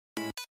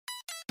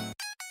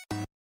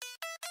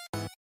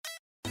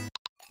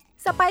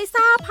สไป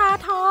ซ่าพา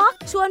ทอล์ก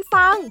ชวน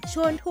ฟังช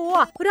วนทัว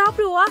ร์รอบ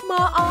รั้วม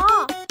อ.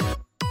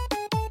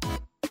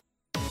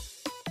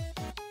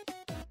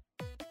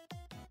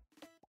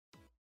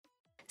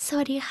ส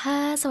วัสดีค่ะ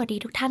สวัสดี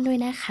ทุกท่านด้วย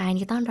นะคะยิน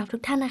ดีต้อนรับทุ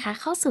กท่านนะคะ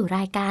เข้าสู่ร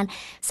ายการ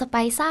สไป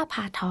ซ่าพ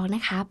าทอล์กน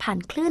ะคะผ่าน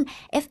คลื่น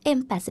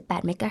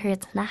FM88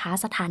 MHz นะคะ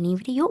สถานี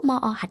วิทยุม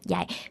อ.หัดให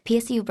ญ่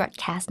PSU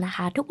Broadcast นะค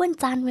ะทุกวัน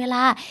จันทร์เวล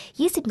า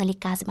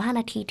 20:15 น.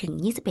ถึง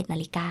 21:00 น.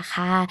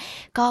ค่ะ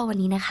ก็วัน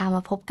นี้นะคะม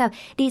าพบกับ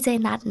ดีเจ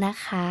นัทนะ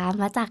คะ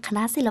มาจากคณ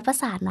ะศิลป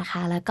ศาสตร์นะค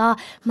ะแล้วก็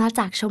มาจ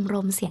ากชมร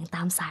มเสียงต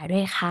ามสายด้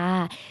วยค่ะ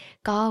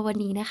ก็วัน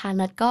นี้นะคะ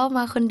นัทก็ม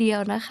าคนเดียว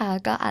นะคะ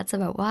ก็อาจจะ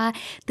แบบว่า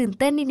ตื่น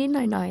เต้นนิดๆ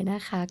หน่อยๆน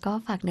ะคะก็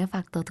ฝากเนื้อฝ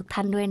ากตัวทุกท่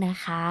านด้วยนะ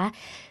คะ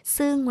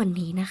ซึ่งวัน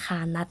นี้นะคะ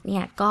นัทเนี่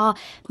ยก็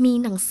มี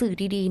หนังสือ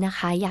ดีๆนะค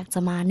ะอยากจะ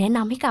มาแนะน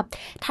ำให้กับ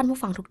ท่านผู้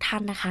ฟังทุกท่า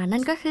นนะคะนั่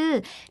นก็คือ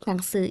หนัง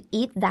สือ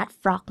Eat That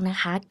Frog นะ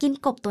คะกิน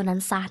กบตัวนั้น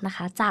ซะนะค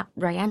ะจากไ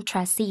บรอัน ท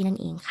รัสซี่นั่น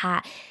เองค่ะ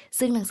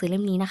ซึ่งหนังสือเล่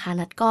มนี้นะคะ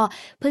นัทก็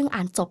เพิ่งอ่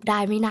านจบได้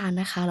ไม่นาน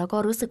นะคะแล้วก็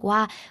รู้สึกว่า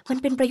มัน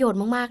เป็นประโยชน์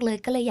มากๆเลย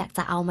ก็เลยอยากจ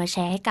ะเอามาแช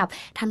ร์ให้กับ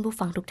ท่านผู้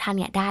ฟังทุกท่าน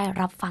เนี่ยได้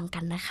รับฟังกั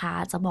นนะคะ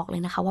จะบอกเล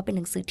ยนะคะว่าเป็นห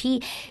นังสือที่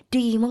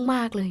ดีม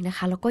ากๆเลยนะค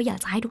ะแล้วก็อยาก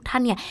จะให้ทุกท่า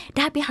นเนี่ยไ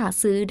ด้ไปหา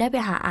ซื้อได้ไป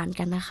หาอ่าน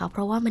กันนะคะเพ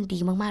ราะว่ามันดี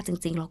มากๆจ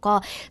ริงๆแล้วก็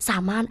สา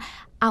มารถ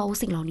เอา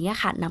สิ่งเหล่านี้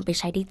ค่ะนำไป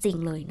ใช้ได้จริง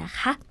เลยนะ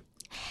คะ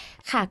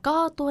ค่ะก็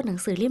ตัวหนัง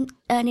สือเล่ม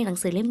ในหนัง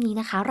สือเล่มนี้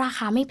นะคะราค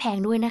าไม่แพง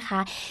ด้วยนะคะ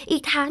อี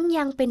กทั้ง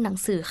ยังเป็นหนัง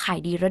สือขาย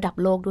ดีระดับ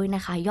โลกด้วยน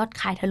ะคะยอด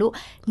ขายทะลุ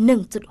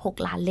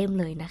 1.6 ล้านเล่ม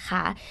เลยนะค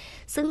ะ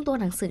ซึ่งตัว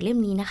หนังสือเล่ม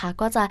นี้นะคะ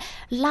ก็จะ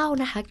เล่า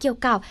นะคะเกี่ยว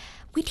กับ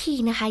วิธี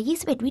นะคะ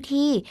21วิ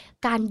ธี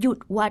การห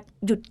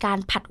ยุดการ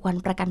ผัดวัน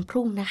ประกันพ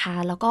รุ่งนะคะ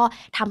แล้วก็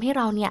ทำให้เ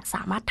ราเนี่ยส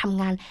ามารถท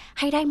ำงาน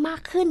ให้ได้มาก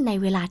ขึ้นใน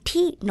เวลา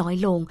ที่น้อย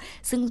ลง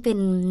ซึ่งเป็น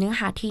เนื้อ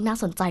หาที่น่า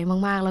สนใจ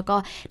มากๆแล้วก็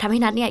ทำให้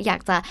นัทเนี่ยอยา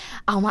กจะ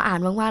เอามาอ่าน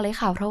มากๆเลย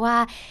ค่ะเพราะว่า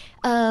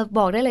บ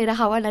อกได้เลยนะ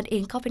คะว่านัทเอ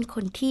งก็เป็นค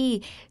นที่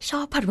ชอ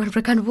บผัดวันป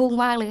ระกันพรุ่ง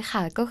มากเลยค่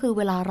ะก็คือเ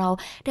วลาเรา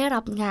ได้รั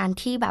บงาน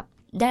ที่แบบ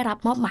ได้รับ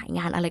มอบหมายง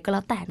านอะไรก็แ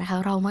ล้วแต่นะคะ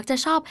เรามักจะ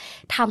ชอบ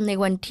ทำใน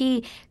วันที่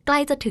ใกล้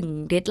จะถึง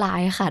เดดไล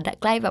น์ค่ะ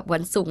ใกล้แบบวั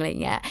นศุกร์อะไร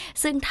เงี้ย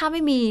ซึ่งถ้าไ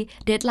ม่มี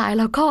เดดไลน์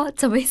เราก็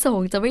จะไม่ส่ง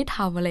จะไม่ท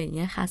ำอะไรอย่างเ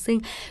งี้ยค่ะซึ่ง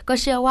ก็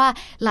เชื่อว่า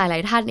หลา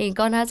ยๆท่านเอง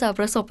ก็น่าจะป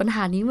ระสบปัญห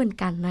านี้เหมือน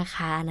กันนะค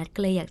ะนัทก็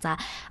เลยอยากจะ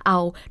เอา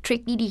ทริ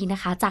คดีๆนะ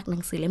คะจากหนั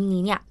งสือเล่ม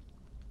นี้เนี่ย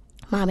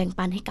มาแบ่ง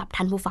ปันให้กับ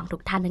ท่านผู้ฟังทุ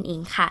กท่านนั่นเอ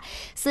งค่ะ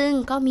ซึ่ง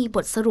ก็มีบ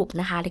ทสรุป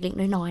นะคะเล็ก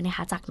ๆน้อยๆนะค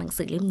ะจากหนัง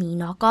สือเล่มนี้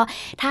เนาะก็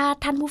ถ้า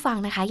ท่านผู้ฟัง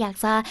นะคะอยาก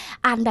จะ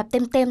อ่านแบบเ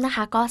ต็มๆนะค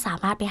ะก็สา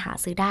มารถไปหา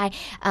ซื้อได้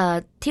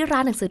ที่ร้า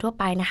นหนังสือทั่ว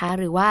ไปนะคะ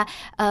หรือว่า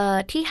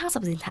ที่ห้างสร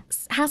รพ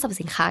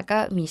สินค้าก็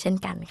มีเช่น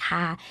กันค่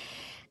ะ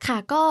ค่ะ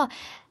ก็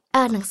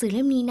หนังสือเ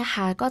ล่มนี้นะค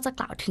ะก็จะ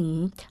กล่าวถึง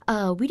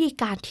วิธี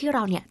การที่เร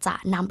าเนี่ยจะ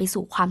นำไป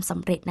สู่ความส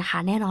ำเร็จนะคะ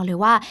แน่นอนเลย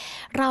ว่า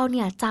เราเ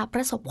นี่ยจะป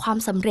ระสบความ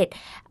สำเร็จ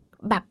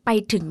แบบไป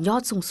ถึงยอ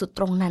ดสูงสุดต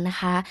รงนั้นนะ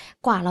คะ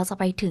กว่าเราจะ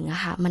ไปถึงอ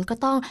ะค่ะมันก็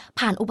ต้อง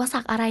ผ่านอุปสร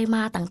รคอะไรม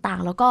าต่าง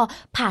ๆแล้วก็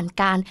ผ่าน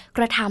การก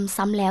ระทำ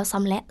ซ้ำแล้วซ้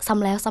ำ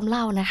เ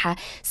ล่านะคะ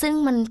ซึ่ง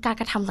มันการ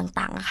กระทำ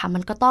ต่างๆอะค่ะมั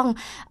นก็ต้อง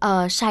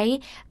ใช้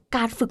ก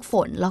ารฝึกฝ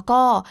นแล้วก็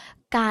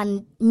การ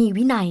มี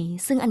วินัย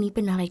ซึ่งอันนี้เ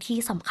ป็นอะไรที่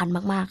สำคัญ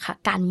มากๆค่ะ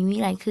การมีวิ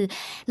นัยคือ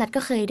นัทก็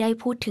เคยได้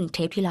พูดถึงเท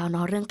ปที่แล้วเน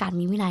าะเรื่องการ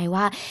มีวินัย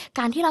ว่า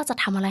การที่เราจะ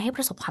ทำอะไรให้ป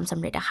ระสบความสำ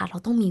เร็จอะค่ะเรา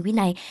ต้องมีวิ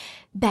นัย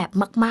แบบ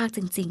มากๆจ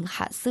ริงๆ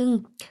ค่ะซึ่ง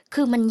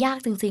คือมันยาก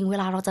จริงๆเว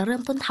ลาเราจะเริ่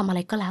มต้นทำอะไร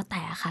ก็แล้วแ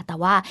ต่ค่ะแต่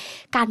ว่า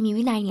การมี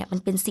วินัยเนี่ยมัน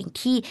เป็นสิ่ง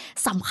ที่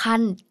สำคัญ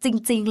จ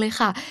ริงๆเลย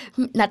ค่ะ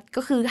นัท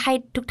ก็คือให้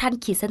ทุกท่าน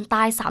ขีดเส้นใ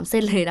ต้3เ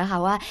ส้นเลยนะคะ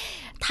ว่า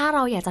ถ้าเร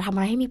าอยากจะทำอะ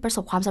ไรให้มีประส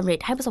บความสำเร็จ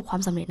ให้ประสบควา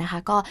มสำเร็จนะคะ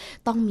ก็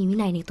ต้องมีวิ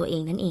นัยในตัวเอ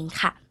งนั่นเอง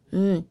ค่ะ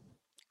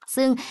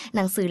ซึ่งห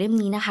นังสือเล่ม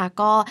นี้นะคะ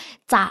ก็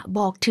จะบ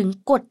อกถึง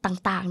กฎ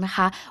ต่างๆนะค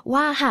ะ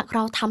ว่าหากเร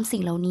าทำสิ่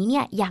งเหล่านี้เนี่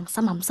ยอย่างส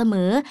ม่ำเสม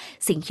อ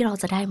สิ่งที่เรา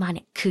จะได้มาเ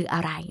นี่ยคืออะ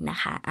ไรนะ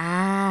คะ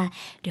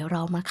เดี๋ยวเร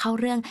ามาเข้า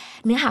เรื่อง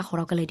เนื้อหาของเ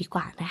รากันเลยดีก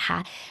ว่านะคะ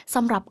ส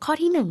ำหรับข้อ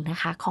ที่1นะ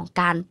คะของ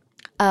การ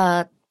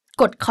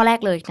กฎข้อแรก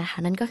เลยนะคะ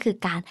นั่นก็คือ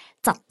การ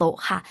จัดโต๊ะ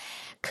ค่ะ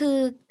คือ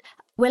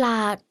เวลา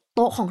โ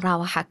ต๊ะของเรา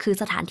อะค่ะคือ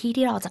สถานที่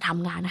ที่เราจะท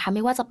ำงานนะคะไ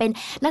ม่ว่าจะเป็น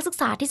นักศึก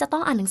ษาที่จะต้อ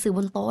งอ่านหนังสือบ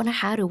นโต๊ะนะ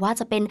คะหรือว่า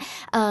จะเป็น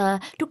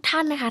ทุกท่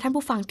านนะคะท่าน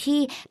ผู้ฟังที่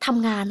ท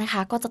ำงานนะค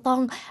ะก็จะต้อง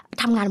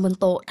ทำงานบน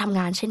โต๊ะทำ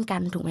งานเช่นกั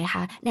นถูกไหมค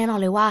ะแน่นอน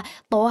เลยว่า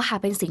โต๊ะค่ะ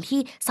เป็นสิ่งที่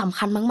สำ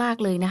คัญมาก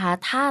ๆเลยนะคะ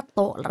ถ้าโ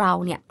ต๊ะเรา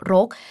เนี่ยร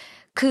ก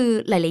คือ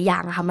หลายๆอย่า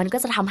งอะค่ะมันก็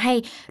จะทำให้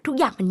ทุก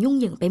อย่างมันยุ่ง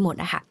เหยิงไปหมด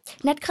นะคะ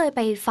เน็ตเคยไป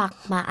ฟัง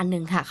มาอันนึ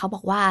งค่ะเขาบ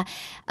อกว่า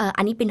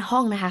อันนี้เป็นห้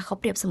องนะคะเขา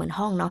เปรียบเสมือน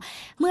ห้องเนาะ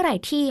เมื่อไหร่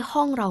ที่ห้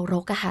องเราร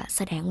กอะค่ะแ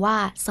สดงว่า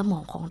สมอ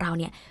งของเรา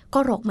เนี่ยก็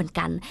รกเหมือน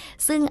กัน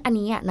ซึ่งอัน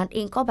นี้อะนัทเอ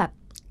งก็แบบ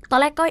ตอน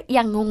แรกก็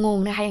ยังงง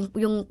ๆนะคะยั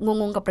ง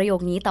งงกับประโยค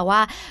นี้แต่ว่า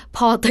พ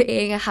อตัวเอ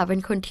งอะค่ะเป็น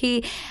คนที่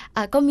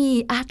ก็มี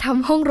ท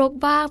ำห้องรก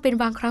บ้างเป็น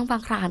บางครั้งบา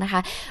งครานะค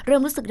ะเริ่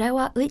มรู้สึกได้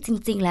ว่าจ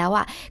ริงๆแล้วอ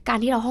ะการ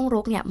ที่เราห้องร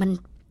กเนี่ยมัน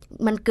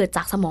มันเกิดจ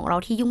ากสมองเรา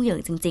ที่ยุ่งเหยิง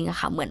จริงๆอะ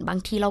ค่ะเหมือนบาง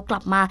ทีเรากลั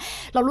บมา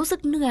เรารู้สึก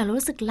เหนื่อยเรา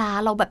รู้สึกล้า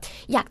เราแบบ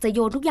อยากจะโย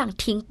นทุกอย่าง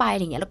ทิ้งไปอะ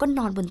ไรเงี้ยแล้วก็น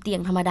อนบนเตีย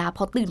งธรรมดาพ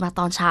อตื่นมา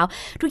ตอนเช้า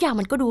ทุกอย่าง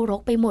มันก็ดูร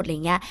กไปหมดอะไร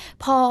เงี้ย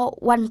พอ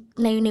วัน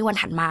ในวัน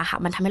ถัดมาค่ะ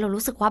มันทำให้เรา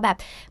รู้สึกว่าแบบ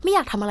ไม่อย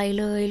ากทำอะไร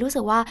เลยรู้สึ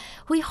กว่า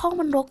ห้อง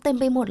มันรกเต็ม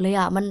ไปหมดเลย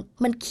อะ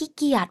มันขี้เ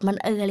กียจมัน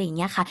อะไรอย่างเ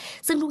งี้ยค่ะ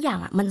ซึ่งทุกอย่าง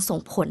อะมันส่ง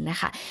ผลนะ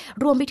คะ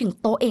รวมไปถึง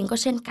โต๊ะเองก็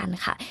เช่นกัน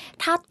ค่ะ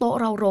ถ้าโต๊ะ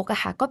เรารกอ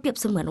ะค่ะก็เปรียบ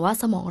เสมือนว่า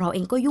สมองเราเอ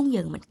งก็ยุ่งเห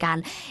ยิงเหมือนกัน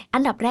อั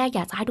นดับแรกอย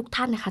ากจะให้ทุก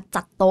ท่านนะคะ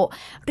จัดโต๊ะ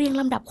เรียง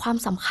ลำดับความ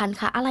สำคัญ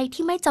ค่ะอะไร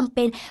ที่ไม่จำเ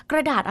ป็นกร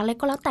ะดาษอะไร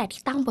ก็แล้วแต่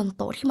ที่ตั้งบนโ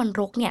ต๊ะที่มัน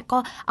รกเนี่ยก็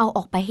เอาอ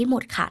อกไปให้หม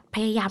ดค่ะพ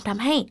ยายามท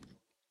ำให้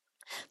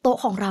โต๊ะ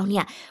ของเราเ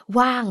นี่ย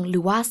ว่างหรื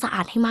อว่าสะอ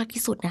าดให้มาก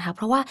ที่สุดนะคะเ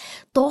พราะว่า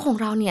โต๊ะของ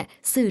เราเนี่ย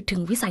สื่อถึ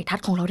งวิสัยทัศ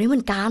น์ของเราได้เหมื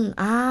อนกัน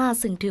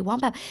สื่อถึงว่า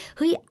แบบ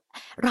เฮ้ย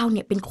เราเ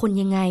นี่ยเป็นคน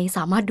ยังไงส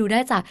ามารถดูได้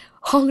จาก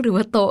ห้องหรือ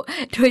ว่าโต๊ะ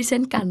ด้วยเช่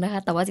นกันนะค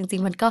ะแต่ว่าจริ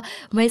งๆมันก็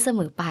ไม่เสม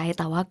อไป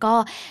แต่ว่าก็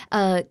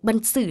มัน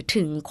สื่อ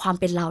ถึงความ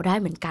เป็นเราได้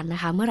เหมือนกันน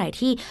ะคะเมื่อไหร่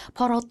ที่พ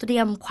อเราเตรี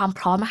ยมความพ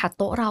ร้อมอะค่ะ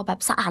โต๊ะเราแบบ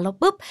สะอาดแล้ว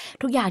ปุ๊บ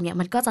ทุกอย่างเนี่ย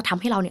มันก็จะทำ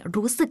ให้เราเนี่ย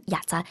รู้สึกอย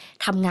ากจะ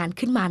ทำงาน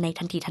ขึ้นมาใน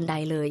ทันทีทันใด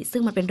เลยซึ่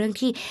งมันเป็นเรื่อง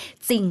ที่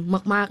จริง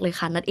มากๆเลย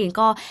ค่ะนัทเอง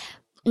ก็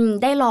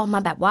ได้ลองมา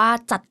แบบว่า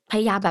พ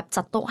ยายามแบบ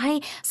จัดโต๊ะให้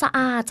สะอ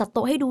าดจัดโ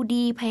ต๊ะให้ดู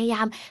ดีพยาย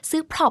ามซื้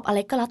อพร็อพอะไร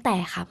ก็แล้วแต่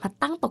ค่ะมา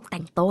ตั้งตกแ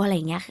ต่งโต๊ะอะไรอ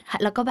ย่างเงี้ย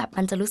แล้วก็แบบ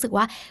มันจะรู้สึก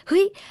ว่าเ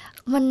ฮ้ย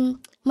มัน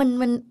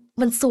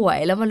มันสวย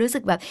แล้วมันรู้สึ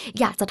กแบบ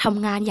อยากจะท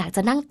ำงานอยากจ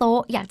ะนั่งโต๊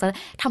ะอยากจะ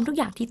ทำทุก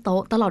อย่างที่โต๊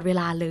ะตลอดเว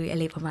ลาเลยอะ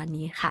ไรประมาณ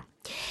นี้ค่ะ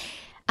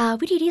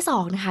วิธีที่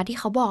2นะคะที่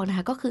เขาบอกนะค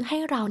ะก็คือให้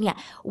เราเนี่ย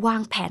วา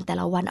งแผนแต่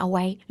ละวันเอาไ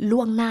ว้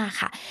ล่วงหน้า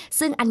ค่ะ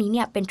ซึ่งอันนี้เ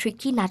นี่ยเป็นทริค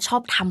ที่นัทชอ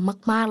บท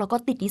ำมากๆแล้วก็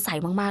ติดนิสัย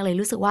มากๆเลย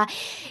รู้สึกว่า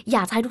อย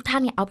ากให้ทุกท่า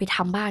นเนี่ยเอาไปท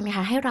ำบ้างนะค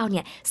ะให้เราเ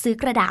นี่ยซื้อ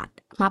กระดาษ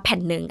มาแผ่น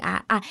หนึ่ง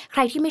ใค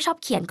รที่ไม่ชอบ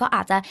เขียนก็อ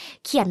าจจะ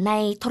เขียนใน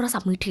โทรศั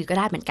พท์มือถือก็ไ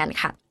ด้เหมือนกัน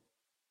ค่ะ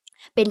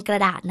เป็นกร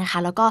ะดาษนะคะ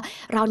แล้วก็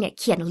เราเนี่ย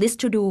เขียน list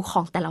to do ข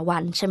องแต่ละวั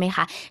นใช่ไหมค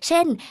ะเช่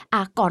น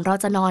ก่อนเรา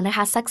จะนอนนะค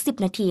ะสัก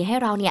10นาทีให้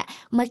เราเนี่ย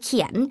มาเ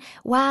ขียน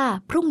ว่า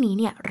พรุ่งนี้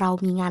เนี่ยเรา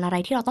มีงานอะไร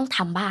ที่เราต้องท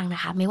ำบ้างน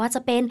ะคะไม่ว่าจะ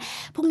เป็น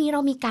พรุ่งนี้เรา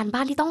มีการบ้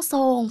านที่ต้อง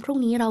ส่งพรุ่ง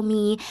นี้เรา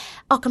มี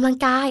ออกกำลัง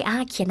กาย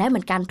เขียนได้เหมื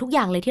อนกันทุกอ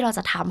ย่างเลยที่เราจ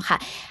ะทำค่ะ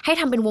ให้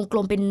ทำเป็นวงกล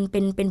มเ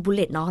ป็นบุลเ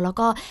ลตเนาะแล้ว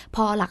ก็พ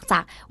อหลังจา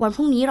กวันพ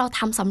รุ่งนี้เรา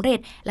ทำสำเร็จ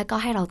แล้วก็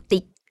ให้เรา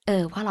ติ๊ก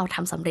ว่าเราท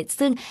ำสำเร็จ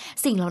ซึ่ง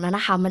สิ่งเหล่านั้นน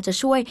ะคะมันจะ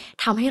ช่วย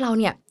ทำให้เรา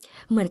เนี่ย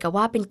เหมือนกับ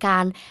ว่าเป็นกา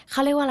รเข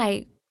าเรียกว่าอะไร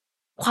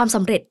ความส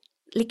ำเร็จ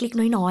เล็ก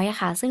ๆน้อยๆอะ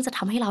ค่ะซึ่งจะท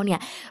ำให้เราเนี่ย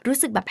รู้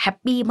สึกแบบแฮป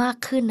ปีมาก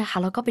ขึ้นนะคะ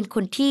แล้วก็เป็นค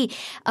นที่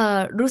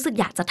รู้สึก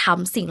อยากจะท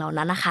ำสิ่งเหล่า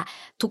นั้นนะคะ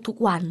ทุก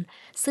ๆวัน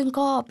ซึ่ง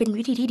ก็เป็น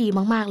วิธีที่ดี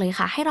มากๆเลย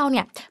ค่ะให้เราเ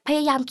นี่ยพย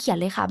ายามเขียน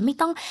เลยค่ะไม่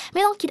ต้อ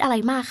งคิดอะไร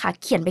มากค่ะ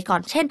เขียนไปก่อ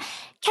นเช่น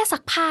แค่ซั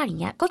กผ้าอย่า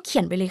งเงี้ยก็เขี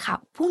ยนไปเลยค่ะ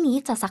พรุ่งนี้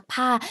จะซัก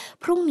ผ้า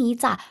พรุ่งนี้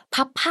จะ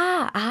พับผ้า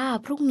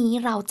พรุ่งนี้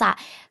เราจะ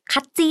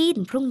คัดจีน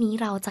พรุ่งนี้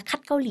เราจะคัด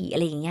เกาหลีอะ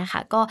ไรอย่างเงี้ยค่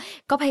ะ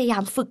ก็พยายา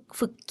ม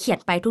ฝึกเขียน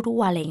ไปทุก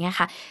ๆวันอะไรอย่างเงี้ย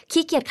ค่ะ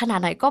ขี้เกียจขนาด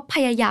ไหนก็พ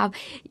ยายาม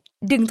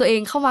ดึงตัวเอ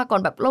งเข้ามาก่อ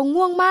นแบบเรา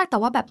ง่วงมากแต่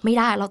ว่าแบบไม่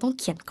ได้เราต้อง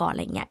เขียนก่อนอะไ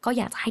รเงี้ยก็อ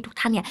ยากจะให้ทุก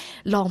ท่านเนี่ย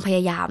ลองพย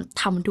ายาม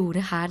ทำดู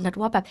นะคะนัด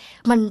ว่าแบบ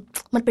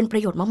มันเป็นปร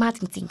ะโยชน์มากๆ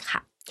จริงๆค่ะ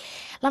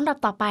ลำดับ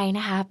ต่อไปน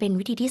ะคะเป็น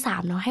วิธีที่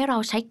3เนาะให้เรา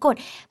ใช้กฎ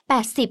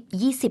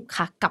80-20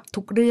ค่ะกับ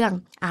ทุกเรื่อง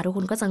ทุกค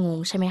นก็จะงง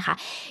ใช่ไหมคะ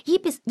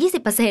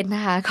20% น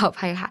ะคะขออ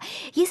ภัยค่ะ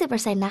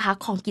 20% นะคะ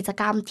ของกิจ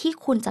กรรมที่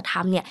คุณจะท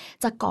ำเนี่ย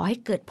จะก่อให้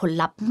เกิดผล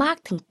ลัพธ์มาก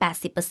ถึง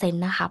 80% น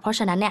ะคะเพราะฉ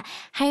ะนั้นเนี่ย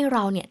ให้เร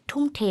าเนี่ย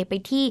ทุ่มเทไป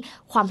ที่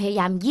ความพยา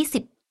ยาม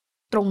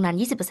20ตรงนั้น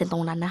 20% ตร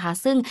งนั้นนะคะ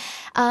ซึ่ง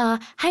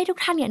ให้ทุก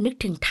ท่านเนี่ยนึก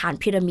ถึงฐาน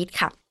พีระมิด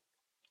ค่ะ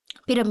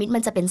พีระมิดมั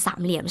นจะเป็นสา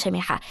มเหลี่ยมใช่ไหม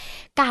คะ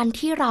การ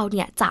ที่เราเ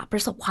นี่ยจะปร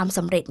ะสบความส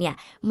ำเร็จเนี่ย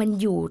มัน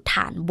อยู่ฐ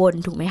านบน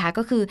ถูกไหมคะ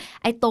ก็คือ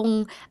ไอ้ตรง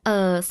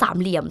สาม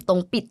เหลี่ยมตรง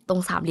ปิดตร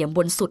งสามเหลี่ยมบ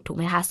นสุดถูกไ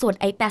หมคะส่วน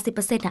ไอ้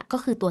 80% น่ะก็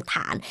คือตัวฐ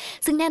าน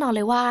ซึ่งแน่นอนเ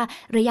ลยว่า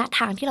ระยะท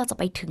างที่เราจะ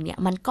ไปถึงเนี่ย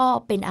มันก็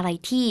เป็นอะไร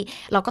ที่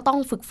เราก็ต้อง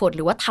ฝึกฝนห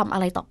รือว่าทำอะ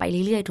ไรต่อไป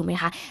เรื่อยๆถูกไหม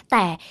คะแ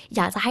ต่อ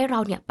ยากจะให้เรา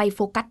เนี่ยไปโฟ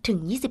กัสถึง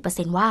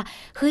 20% ว่า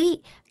เฮ้ย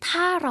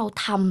ถ้าเรา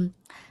ท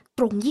ำต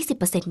รง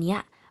 20% เนี้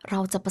ยเรา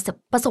จะ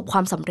ประสบคว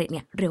ามสำเร็จเ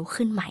นี่ยเร็ว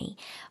ขึ้นไหม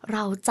เร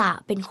าจะ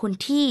เป็นคน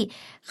ที่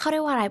เขาเรี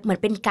ยกว่าอะไรเหมือน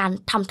เป็นการ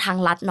ทำทาง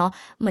ลัดเนาะ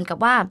เหมือนกับ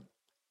ว่า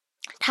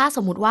ถ้าส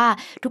มมุติว่า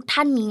ทุกท่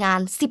านมีงา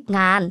น10ง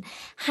าน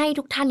ให้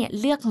ทุกท่านเนี่ย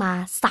เลือกมา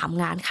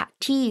3งานค่ะ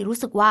ที่รู้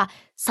สึกว่า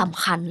ส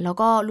ำคัญแล้ว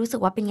ก็รู้สึก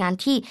ว่าเป็นงาน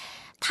ที่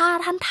ถ้าทุ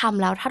กท่านท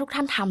ำ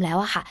แล้ว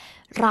อะค่ะ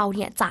เราเ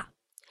นี่ยจะ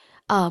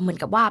เหมือน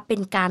กับว่าเป็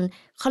นการ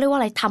เขาเรียกว่า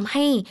อะไรทำใ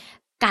ห้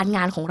การง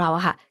านของเรา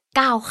อะค่ะ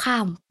ก้าวข้า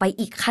มไป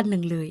อีกขั้นหนึ่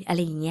งเลยอะไร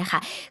อย่างเงี้ยค่ะ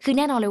คือแ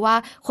น่นอนเลยว่า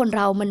คนเ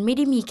รามันไม่ไ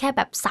ด้มีแค่แ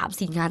บบ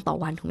 3-4 งานต่อ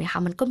วันถูกไหมคะ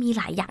มันก็มี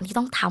หลายอย่างที่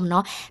ต้องทำเนา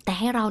ะแต่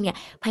ให้เราเนี่ย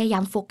พยายา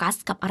มโฟกัส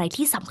กับอะไร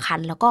ที่สำคัญ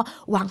แล้วก็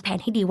วางแผน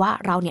ให้ดีว่า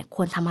เราเนี่ยค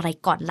วรทำอะไร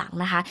ก่อนหลัง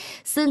นะคะ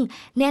ซึ่ง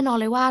แน่นอน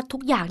เลยว่าทุ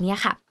กอย่างเนี่ย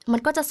ค่ะมั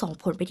นก็จะส่ง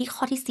ผลไปที่ข้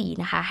อที่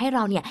4นะคะให้เร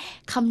าเนี่ย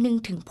คำนึง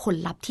ถึงผล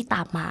ลัพธ์ที่ต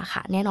ามมาค่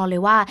ะแน่นอนเล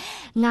ยว่า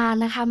งาน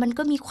นะคะมัน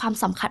ก็มีความ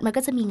สำคัญมัน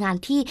ก็จะมีงาน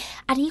ที่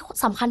อันนี้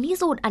สำคัญที่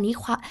สุดอันนี้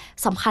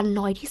สำคัญ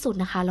น้อยที่สุด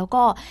นะคะแล้ว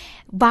ก็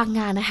บางง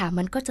านนะคะ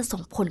มันก็จะส่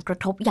งผลกระ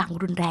ทบอย่าง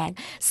รุนแรง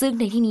ซึ่ง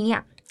ในที่นี้เนี่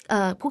ย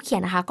ผู้เขีย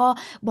นนะคะก็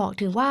บอก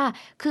ถึงว่า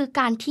คือ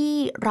การที่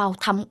เรา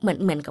ทำเห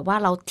มือนกับว่า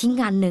เราทิ้ง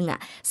งานนึงอ่ะ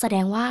แสด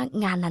งว่า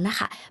งานนั้นนะ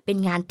คะเป็น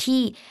งาน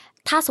ที่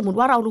ถ้าสมมติ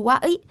ว่าเรารู้ว่า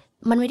เอ้ย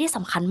มันไม่ได้ส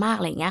ำคัญมาก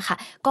อะไรเงี้ยค่ะ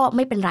ก็ไ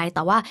ม่เป็นไรแ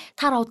ต่ว่า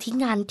ถ้าเราทิ้ง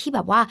งานที่แบ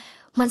บว่า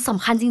มันส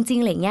ำคัญจริง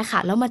ๆอะไรเงี้ยค่ะ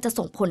แล้วมันจะ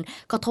ส่งผล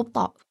กระทบ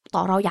ต่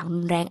อเราอย่าง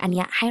รุนแรงอันเ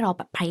นี้ยให้เราแ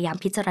บบพยายาม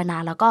พิจารณา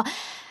แล้วก็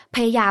พ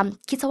ยายาม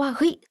คิดซะว่าเ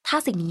ฮ้ยถ้า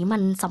สิ่งนี้มั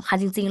นสำคัญ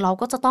จริงๆเรา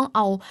ก็จะต้องเอ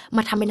าม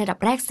าทำเป็นอันดับ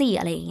แรกสิ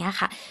อะไรอย่างเงี้ย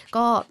ค่ะ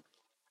ก็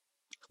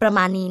ประม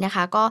าณนี้นะค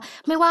ะก็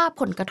ไม่ว่า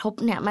ผลกระทบ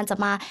เนี่ยมันจะ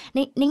มา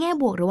ในแง่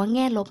บวกหรือว่าแ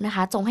ง่ลบนะค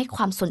ะจงให้ค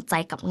วามสนใจ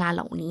กับงานเ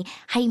หล่านี้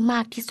ให้ม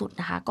ากที่สุด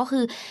นะคะก็คื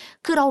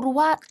อเรารู้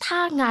ว่าถ้า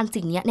งาน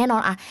สิ่งนี้แน่นอ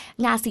นอะ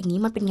งานสิ่งนี้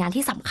มันเป็นงาน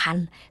ที่สำคัญ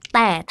แ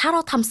ต่ถ้าเร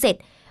าทำเสร็จ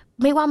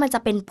ไม่ว่ามันจะ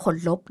เป็นผล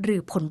ลบหรื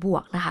อผลบว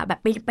กนะคะแบบ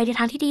ไปใน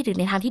ทางที่ดีหรือ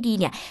ในทางที่ดี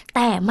เนี่ยแ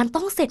ต่มัน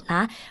ต้องเสร็จน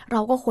ะเรา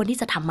ก็ควรที่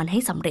จะทำมันให้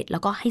สำเร็จแล้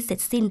วก็ให้เสร็จ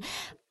สิ้น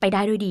ไปไ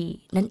ด้ด้วยดี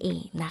นั่นเอ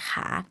งนะค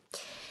ะ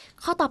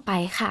ข้อต่อไป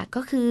ค่ะ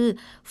ก็คือ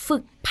ฝึ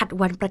กผัด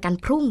วันประกัน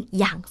พรุ่ง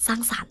อย่างสร้า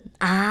งสรรค์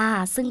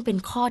ซึ่งเป็น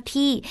ข้อ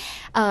ที่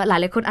หลา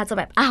ยคนอาจจะ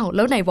แบบอ้าวแ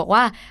ล้วไหนบอกว่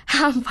า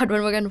ห้ามผัดวั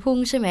นประกันพรุ่ง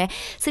ใช่ไหม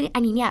ซึ่งอั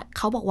นนี้เนี่ยเ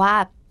ขาบอกว่า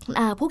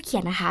ผู้เขี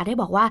ยนนะคะได้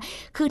บอกว่า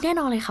คือแน่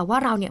นอนเลยค่ะว่า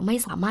เราเนี่ยไม่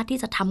สามารถที่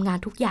จะทำงาน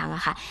ทุกอย่างอ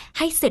ะค่ะใ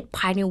ห้เสร็จภ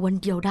ายในวัน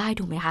เดียวได้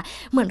ถูกไหมคะ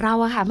เหมือนเรา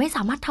อะค่ะไม่ส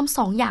ามารถทำ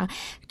2อย่าง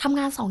ทำ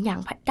งาน2อย่าง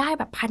ได้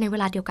แบบภายในเว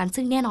ลาเดียวกัน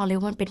ซึ่งแน่นอนเลย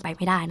ว่ามันเป็นไปไ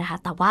ม่ได้นะคะ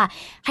แต่ว่า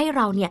ให้เ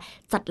ราเนี่ย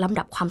จัดลำ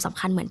ดับความสำ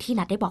คัญเหมือนที่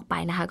นัดได้บอกไป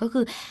นะคะก็คื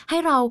อให้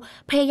เรา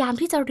พยายาม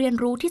ที่จะเรียน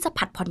รู้ที่จะ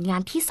ผัดผ่อนงา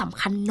นที่สำ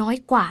คัญน้อย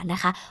กว่านะ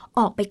คะอ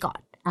อกไปก่อน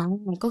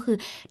ก็คือ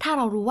ถ้าเ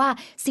รารู้ว่า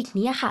สิ่ง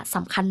นี้ค่ะส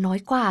ำคัญน้อย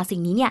กว่าสิ่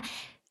งนี้เนี่ย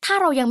ถ้า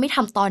เรายังไม่ท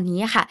ำตอน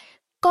นี้ค่ะ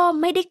ก็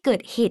ไม่ได้เกิ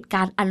ดเหตุก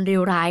ารณ์อันเล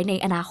วร้ายใน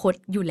อนาคต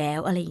อยู่แล้ว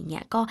อะไรอย่างเงี้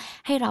ยก็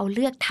ให้เราเ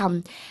ลือกท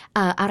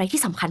ำอะไร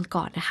ที่สำคัญ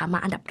ก่อนนะคะมา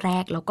อันดับแร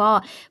กแล้วก็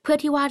เพื่อ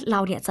ที่ว่าเรา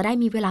เนี่ยจะได้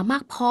มีเวลามา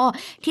กพอ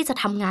ที่จะ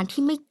ทำงาน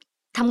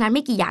ไ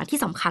ม่กี่อย่างที่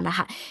สำคัญนะค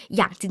ะอ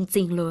ย่างจ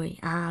ริงๆเลย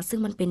ซึ่ง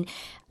มันเป็น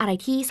อะไร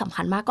ที่สำ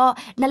คัญมากก็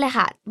นั่นแหละ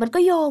ค่ะมันก็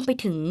โยงไป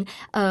ถึง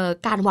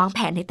การวางแผ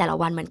นในแต่ละ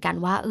วันเหมือนกัน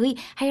ว่า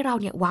ให้เรา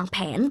เนี่ยวางแผ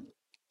น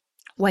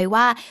ไว้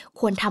ว่า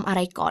ควรทำอะไร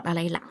ก่อนอะไร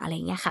หลังอะไร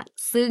เงี้ยค่ะ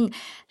ซึ่ง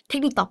เท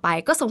คนิคต่อไป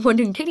ก็ส่งผล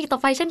ถึงเทคนิคต่อ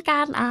ไปเช่นกั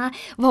น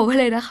บอกไว้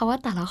เลยนะคะว่า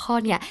แต่ละข้อ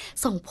เนี่ย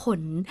ส่งผล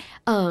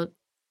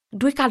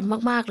ด้วยกัน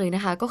มากๆเลยน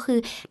ะคะก็คือ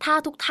ถ้า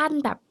ทุกท่าน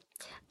แบบ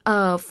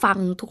ฟัง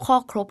ทุกข้อ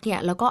ครบเนี่ย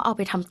แล้วก็เอาไ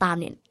ปทำตาม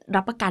เนี่ย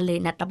รับประกันเลย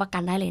นัดรับประกั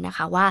นได้เลยนะค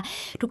ะว่า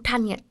ทุกท่า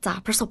นเนี่ยจะ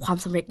ประสบความ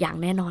สำเร็จอย่าง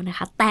แน่นอนนะค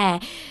ะแต่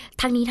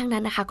ทั้งนี้ทั้งนั้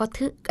นนะคะก็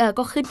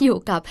ขึ้นอยู่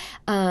กับ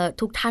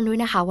ทุกท่านด้วย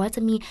นะคะว่าจ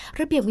ะมี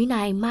ระเบียบวิ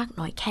นัยมาก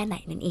น้อยแค่ไหน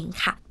นั่นเอง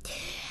ค่ะ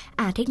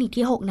เทคนิค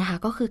ที่6นะคะ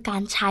ก็คือกา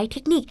รใช้เท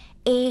คนิค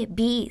A B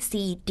C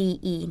D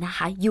E นะค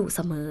ะอยู่เส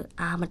มอ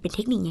มันเป็นเท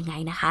คนิคยังไง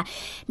นะคะ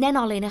แน่น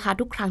อนเลยนะคะ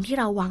ทุกครั้งที่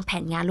เราวางแผ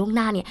นงานล่วงห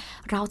น้าเนี่ย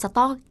เราจะ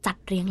ต้องจัด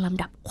เรียงล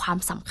ำดับความ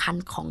สำคัญ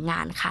ของงา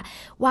นค่ะ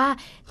ว่า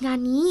งาน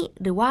นี้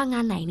หรือว่างา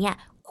นไหนเนี่ย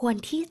ควร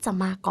ที่จะ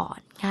มาก่อน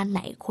งานไหน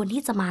ควร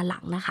ที่จะมาหลั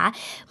งนะคะ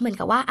เหมือน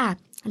กับว่า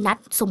นัด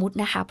สมมุติ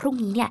นะคะพรุ่ง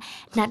นี้เนี่ย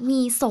นัดมี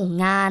ส่ง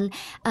งาน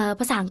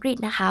ภาษาอังกฤษ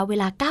นะคะเว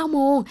ลา 9 โม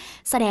ง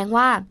แสดง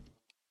ว่า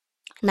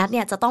นัดเ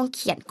นี่ยจะต้องเ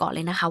ขียนก่อนเล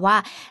ยนะคะว่า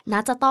นั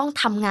ดจะต้อง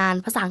ทำงาน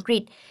ภาษาอังกฤ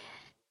ษ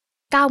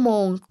 9 โม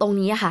งตรง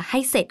นี้อะค่ะให้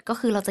เสร็จก็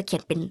คือเราจะเขีย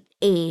นเป็น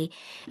A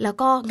แล้ว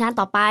ก็งาน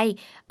ต่อไป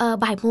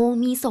บ่ายโมง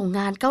มีส่งง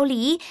านเกาห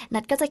ลีนั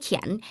ดก็จะเขี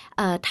ยน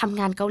ทำ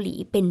งานเกาหลี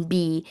เป็น B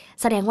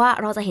แสดงว่า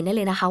เราจะเห็นได้เ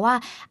ลยนะคะว่า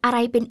อะไร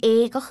เป็น A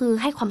ก็คือ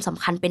ให้ความส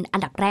ำคัญเป็นอั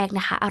นดับแรก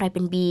นะคะอะไรเ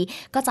ป็น B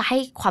ก็จะให้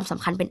ความส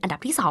ำคัญเป็นอันดับ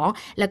ที่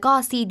2แล้วก็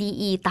C D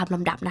E ตามล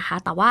ำดับนะคะ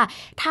แต่ว่า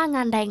ถ้าง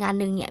านใดงาน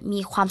หนึ่งเนี่ยมี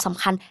ความส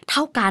ำคัญเท่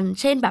ากัน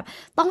เช่นแบบ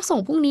ต้องส่ง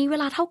พรุ่งนี้เว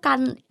ลาเท่ากัน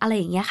อะไร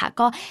อย่างเงี้ยค่ะ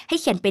ก็ให้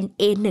เขียนเป็น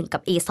A1 กั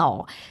บ A2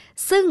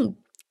 ซึ่ง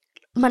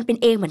มันเป็น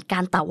A เหมือนกั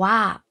นแต่ว่า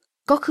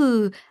ก็คือ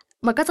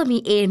มันก็จะมี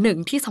A1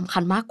 ที่สำคั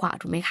ญมากกว่า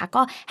ถูกไหมคะ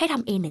ก็ให้ท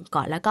ำ A1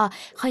 ก่อนแล้วก็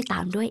ค่อยตา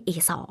มด้วย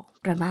A2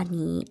 ประมาณ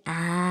นี้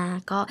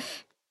ก็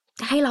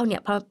ให้เราเนี่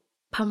ย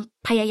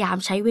พยายาม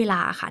ใช้เวลา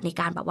ค่ะใน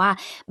การแบบว่า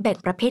แบ่ง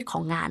ประเภทขอ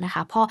งงานนะค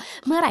ะเพราะ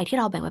เมื่อไหร่ที่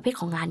เราแบ่งประเภท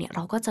ของงานเนี่ยเร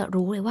าก็จะ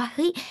รู้เลยว่าเ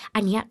ฮ้ยอั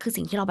นนี้คือ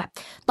สิ่งที่เราแบบ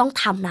ต้อง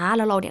ทำนะแ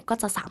ล้วเราเนี่ยก็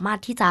จะสามารถ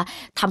ที่จะ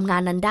ทำงา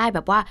นนั้นได้แบ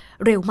บว่า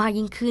เร็วมาก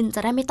ยิ่งขึ้นจ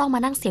ะได้ไม่ต้องมา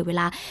นั่งเสียเว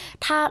ลา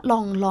ถ้า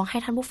ลองให้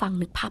ท่านผู้ฟัง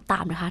นึกภาพตา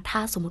มนะคะถ้า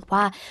สมมติว่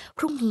าพ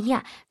รุ่งนี้เนี่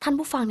ยท่าน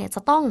ผู้ฟังเนี่ยจ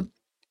ะต้อง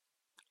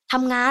ท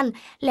ำงาน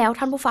แล้ว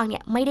ท่านผู้ฟังเนี่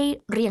ยไม่ได้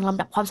เรียงล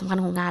ำดับความสำคัญ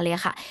ของงานเลย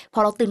ค่ะพอ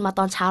เราตื่นมา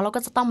ตอนเช้าเรา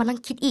ก็จะต้องมานั่ง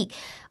คิดอีก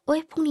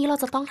พรุ่งนี้เรา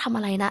จะต้องทำอ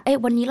ะไรนะ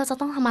วันนี้เราจะ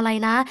ต้องทำอะไร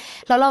นะ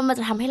แล้วมัน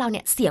จะทำให้เราเ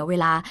นี่ยเสียเว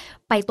ลา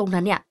ไปตรง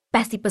นั้นเนี่ย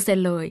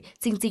 80% เลย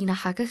จริงๆนะ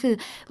คะก็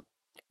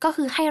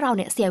คือให้เราเ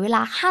นี่ยเสียเวล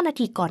า5นา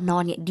ทีก่อนนอ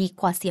นเนี่ยดี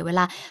กว่าเสียเวล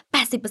า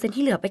 80%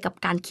 ที่เหลือไปกับ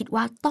การคิด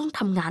ว่าต้องท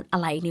ำงานอะ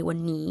ไรในวัน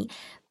นี้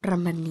ประ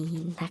มาณนี้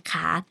นะค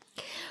ะ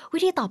วิ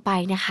ธีต่อไป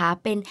นะคะ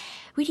เป็น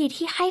วิธี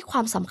ที่ให้คว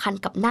ามสำคัญ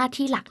กับหน้า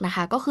ที่หลักนะค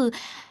ะก็คือ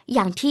อ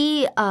ย่างที่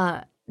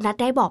นัด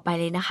ได้บอกไป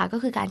เลยนะคะก็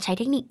คือการใช้เ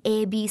ทคนิค A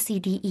B C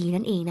D E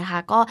นั่นเองนะคะ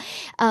ก็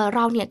เร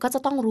าเนี่ยก็จะ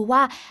ต้องรู้ว่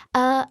า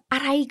อะ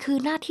ไรคือ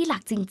หน้าที่หลั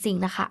กจริง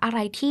ๆนะคะอะไร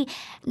ที่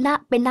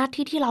เป็นหน้า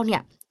ที่ที่เราเนี่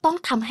ยต้อง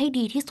ทำให้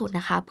ดีที่สุด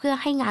นะคะเพื่อ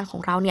ให้งานขอ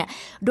งเราเนี่ย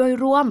โดย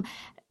รวม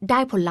ได้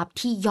ผลลัพธ์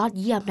ที่ยอด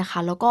เยี่ยมนะคะ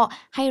แล้วก็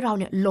ให้เรา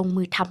เนี่ยลง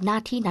มือทำหน้า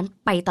ที่นั้น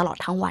ไปตลอด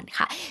ทั้งวัน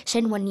ค่ะเช่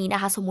นวันนี้นะ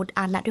คะสมมติ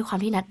นัดด้วยความ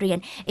ที่นัดเรียน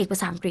เอกภา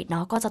ษาอังกฤษเนา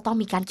ะก็จะต้อง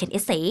มีการเขียนเอ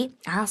เซ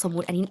สมม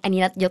ติอัน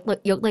นี้นัดย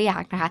กตัวอย่า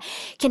งนะคะ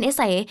เขียนเอเ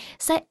ซ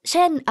เ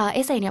ช่นเอ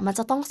เซเนี่ยมัน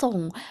จะต้องส่ง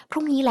พ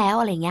รุ่งนี้แล้ว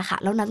อะไรเงี้ยค่ะ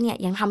แล้วนัดเนี่ย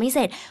ยังทำไม่เส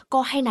ร็จก็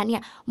ให้นัดเนี่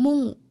ยมุ่ง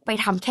ไป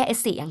ทำแค่เอ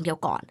เซอย่างเดียว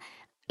ก่อน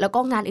แล้วก็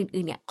งาน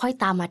อื่นๆเนี่ยค่อย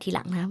ตามมาทีห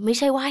ลังนะไม่ใ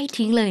ช่ว่าให้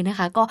ทิ้งเลยนะค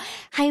ะก็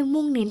ให้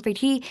มุ่งเน้นไป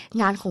ที่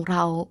งานของเร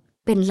า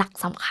เป็นหลัก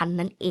สำคัญ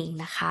นั่นเอง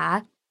นะคะ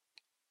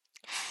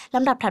ล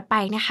ำดับถัดไป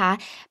นะคะ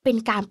เป็น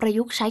การประ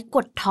ยุกต์ใช้ก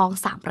ฎทอง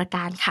3ประก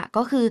ารค่ะ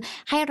ก็คือ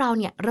ให้เรา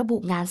เนี่ยระบุ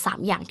งาน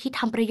3อย่างที่ท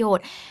ำประโยช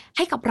น์ใ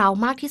ห้กับเรา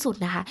มากที่สุด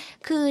นะคะ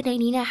คือใน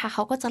นี้นะคะเข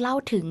าก็จะเล่า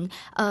ถึง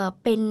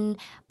เป็น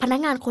พนัก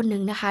งานคนหนึ่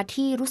งนะคะ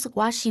ที่รู้สึก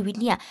ว่าชีวิต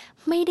เนี่ย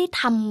ไม่ได้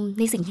ทำ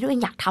ในสิ่งที่ตัวเอ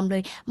งอยากทำเล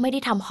ยไม่ได้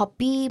ทำฮ็อบ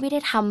บี้ไม่ได้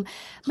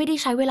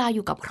ใช้เวลาอ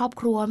ยู่กับครอบ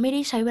ครัวไม่ไ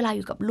ด้ใช้เวลาอ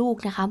ยู่กับลูก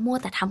นะคะมัว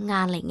แต่ทำงา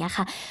นอะไรอย่างเงี้ย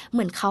ค่ะเห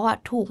มือนเขาอะ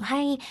ถูกใ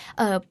ห้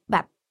แบ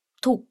บ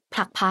ถูกผ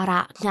ลักภาระ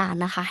งาน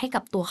นะคะให้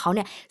กับตัวเขาเ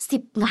นี่ย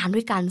10 งานด้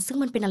วยกันซึ่ง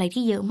มันเป็นอะไร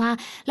ที่เยอะมาก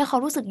แล้วเขา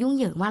รู้สึกยุ่งเ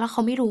หยิงมากแล้วเข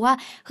าไม่รู้ว่า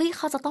เฮ้ยเ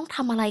ขาจะต้องท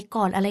ำอะไร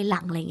ก่อนอะไรหลั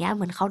งอะไรเงี้ยเ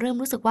หมือนเขาเริ่ม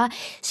รู้สึกว่า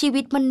ชี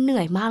วิตมันเหนื่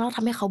อยมากแล้วท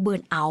ำให้เขาเบิร์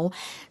นเอาท์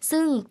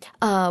ซึ่ง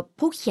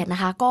ผู้เขียนน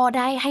ะคะก็ไ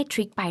ด้ให้ท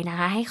ริคไปนะ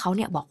คะให้เขาเ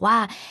นี่ยบอกว่า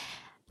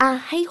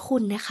ให้คุ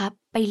ณนะคะ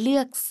ไปเลื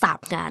อก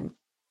3 งาน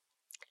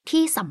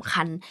ที่สำ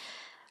คัญ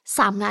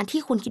3 งาน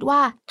ที่คุณคิดว่า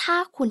ถ้า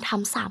คุณท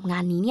ำ3 งา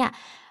นนี้เนี่ย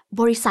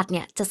บริษัทเ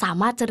นี่ยจะสา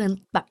มารถเจริญ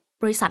แบบ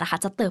บริษัทอะค่ะ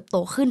จะเติบโต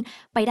ขึ้น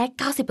ไปได้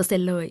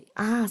 90% เลย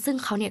ซึ่ง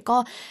เขาเนี่ยก็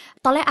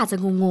ตอนแรกอาจจะ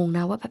งงๆน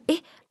ะว่าแบบเอ๊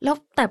ะแล้ว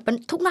แต่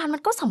ทุกงานมั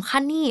นก็สำคั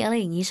ญนี่อะไร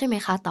อย่างงี้ใช่ไหม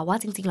คะแต่ว่า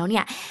จริงๆแล้วเ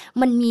นี่ย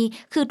มันมี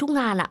คือทุก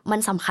งานอะมัน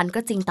สำคัญ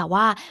ก็จริงแต่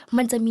ว่า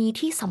มันจะมี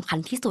ที่สำคัญ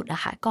ที่สุดอ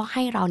ะค่ะก็ใ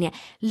ห้เราเนี่ย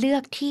เลือ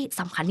กที่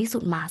สำคัญที่สุ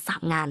ดมา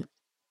3 งาน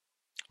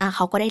เข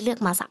าก็ได้เลือก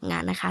มา3 งา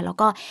นนะคะแล้ว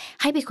ก็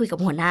ให้ไปคุยกับ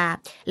หัวหน้า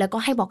แล้วก็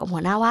ให้บอกกับหั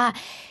วหน้าว่า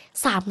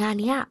3 งาน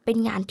เนี้ยเป็น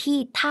งานที่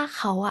ถ้า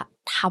เขาอะ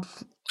ท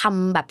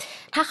ำแบบ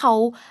ถ้าเขา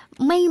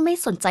ไม่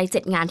สนใจ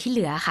7 งานที่เห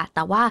ลือค่ะแ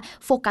ต่ว่า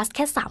โฟกัสแ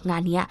ค่3 งา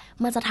นเนี้ย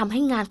มันจะทำใ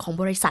ห้งานของ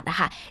บริษัทอะ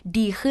ค่ะ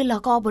ดีขึ้นแล้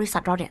วก็บริษั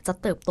ทเราเนี่ยจะ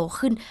เติบโต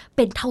ขึ้นเ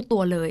ป็นเท่าตั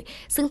วเลย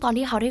ซึ่งตอน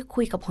ที่เขาได้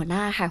คุยกับหัวหน้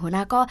าค่ะหัวหน้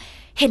าก็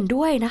เห็น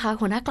ด้วยนะคะ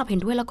หัวหน้ากลับเห็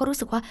นด้วยแล้วก็รู้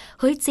สึกว่า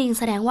เฮ้ยจริง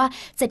แสดงว่า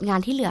7 งาน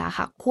ที่เหลือ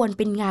ค่ะควรเ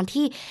ป็นงาน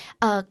ที่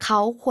เขา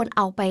ควรเ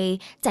อาไป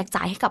แจก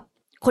จ่ายให้กับ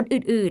คน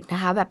อื่นๆน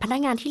ะคะแบบพนั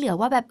กงานที่เหลือ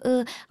ว่าแบบ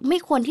ไม่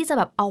ควรที่จะ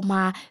แบบเอาม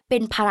าเป็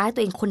นภาระตั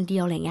วเองคนเดี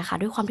ยวอะไรอย่างเงี้ยค่ะ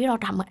ด้วยความที่เรา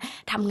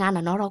ทำงานเ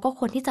นาะเราก็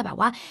ควรที่จะแบบ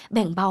ว่าแ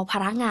บ่งเบาภา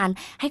ระงาน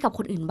ให้กับค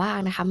นอื่นบ้าง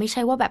นะคะไม่ใ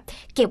ช่ว่าแบบ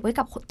เก็บไว้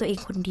กับตัวเอง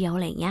คนเดียวอ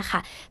ะไรอย่างเงี้ยค่ะ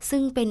ซึ่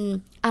งเป็น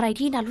อะไร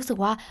ที่นัทรู้สึก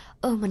ว่า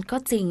มันก็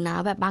จริงนะ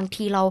แบบบาง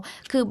ทีเรา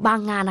คือบาง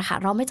งานนะคะ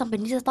เราไม่จำเป็น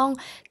ที่จะต้อง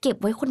เก็บ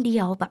ไว้คนเดี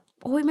ยวแบบ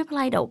โอ้ยไม่เป็น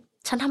ไรเดี๋ยว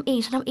ฉันทำเอง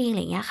อะไร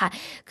อย่างเงี้ยค่ะ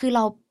คื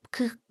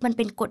อมันเ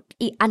ป็นกฎ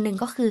อีกอันนึง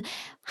ก็คือ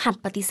หัด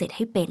ปฏิเสธใ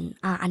ห้เป็น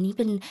อันนี้เ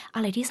ป็นอ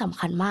ะไรที่สำ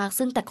คัญมาก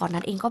ซึ่งแต่ก่อน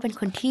นั้นเองก็เป็น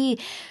คนที่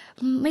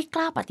ไม่ก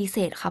ล้าปฏิเส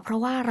ธค่ะเพรา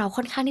ะว่าเรา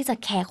ค่อนข้างที่จะ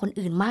แคร์คน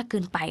อื่นมากเกิ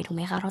นไปถูกไห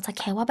มคะเราจะแ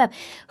คร์ว่าแบบ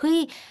เฮ้ย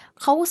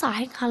เขาอุตส่าห์ใ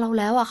ห้งานเรา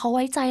แล้วเขาไ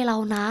ว้ใจเรา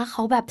นะเข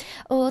าแบบ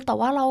แต่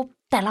ว่าเร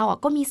า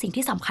ก็มีสิ่ง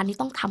ที่สำคัญที่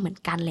ต้องทำเหมือน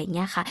กันอะไรเ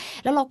งี้ยค่ะ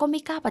แล้วเราก็ไม่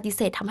กล้าปฏิเ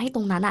สธทำให้ต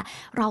รงนั้น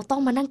เราต้อ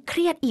งมานั่งเค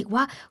รียดอีก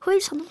ว่าเฮ้ย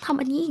ฉันต้องทำ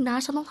อันนี้อีกนะ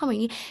ฉันต้องทำอย่า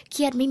งนี้เค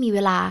รียดไม่มีเว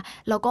ลา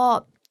แล้วก็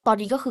ตอน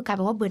นี้ก็คือกลายเ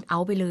ป็นว่าเบิร์นเอา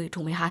ท์ไปเลยถู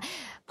กไหมคะ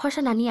เพราะฉ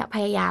ะนั้นเนี่ยพ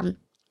ยายาม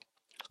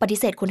ปฏิ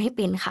เสธคนให้เ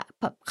ป็นค่ะ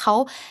แบบเขา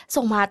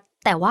ส่งมา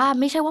แต่ว่า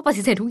ไม่ใช่ว่าป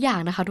ฏิเสธทุกอย่าง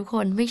นะคะทุกค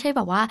นไม่ใช่แ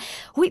บบว่า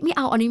หุ้ยไม่เ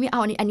อาอันนี้ไม่เอา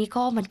อันนี้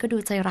ก็มันก็ดู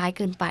ใจร้ายเ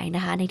กินไปน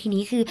ะคะในที่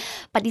นี้คือ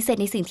ปฏิเสธ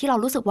ในสิ่งที่เรา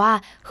รู้สึกว่า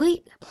เฮ้ย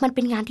มันเ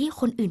ป็นงานที่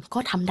คนอื่นก็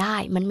ทำได้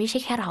มันไม่ใช่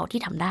แค่เราที่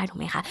ทำได้ถูก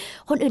ไหมคะ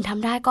คนอื่นท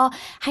ำได้ก็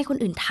ให้คน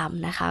อื่นท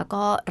ำนะคะ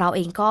ก็เราเอ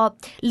งก็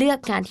เลือก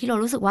งานที่เรา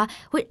รู้สึกว่า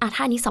เฮ้ยถ้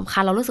าอันนี้สำคั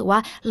ญเรารู้สึกว่า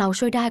เรา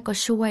ช่วยได้ก็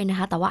ช่วยนะค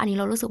ะแต่ว่าอันนี้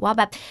เรารู้สึกว่า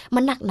แบบมั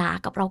นหนักหนา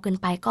กับเราเกิน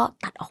ไปก็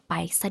ตัดออกไป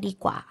ซะดี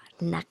กว่า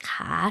นะค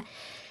ะ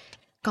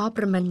ก็ป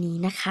ระมาณนี้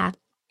นะคะ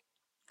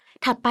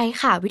ถัดไป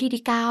ค่ะวิธี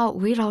ที่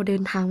9เราเดิ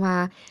นทางมา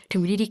ถึ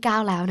งวิธีที่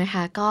9แล้วนะค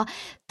ะก็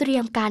เตรี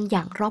ยมการอ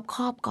ย่างรอบค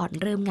อบก่อน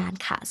เริ่มงาน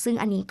ค่ะซึ่ง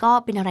อันนี้ก็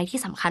เป็นอะไรที่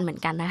สำคัญเหมือ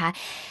นกันนะคะ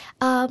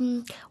เอ่อ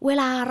เว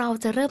ลาเรา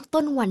จะเริ่ม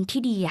ต้นวัน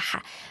ที่ดีอะค่ะ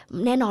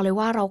แน่นอนเลย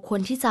ว่าเราคว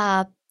รที่จะ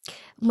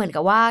เหมือน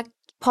กับว่า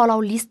พอเรา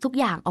ลิสต์ทุก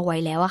อย่างเอาไว้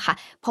แล้วอะค่ะ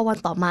พอวัน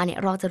ต่อมาเนี่ย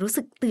เราจะรู้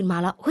สึกตื่นมา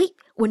แล้วเฮ้ย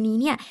วันนี้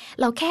เนี่ย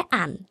เราแค่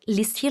อ่าน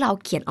ลิสต์ที่เรา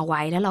เขียนเอาไ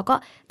ว้แล้วเราก็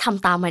ท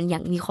ำตามมันอย่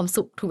างมีความ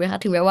สุขถูกไหมคะ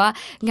ถึงแม้ว่า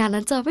งาน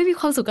นั้นจะไม่มี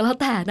ความสุขก็แล้ว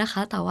แต่นะค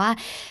ะแต่ว่า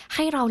ใ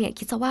ห้เราเนี่ย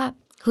คิดซะว่า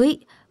เฮ้ย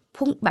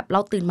พุ่งแบบเร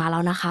าตื่นมาแล้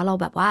วนะคะเรา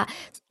แบบว่า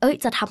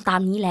จะทำตา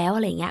มนี้แล้วอ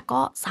ะไรเงี้ย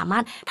ก็สามา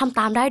รถทำต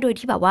ามได้โดย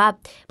ที่แบบว่า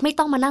ไม่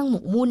ต้องมานั่งหม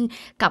กมุ่น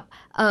กับ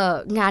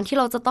งานที่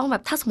เราจะต้องแบ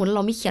บถ้าสมมติเ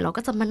ราไม่เขียนเรา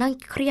ก็จะมานั่ง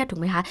เครียดถูก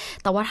ไหมคะ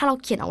แต่ว่าถ้าเรา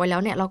เขียนเอาไว้แล้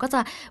วเนี่ยเราก็จะ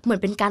เหมือน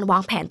เป็นการวา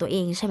งแผนตัวเอ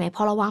งใช่ไหมพ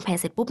อเราวางแผน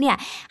เสร็จปุ๊บเนี่ย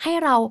ให้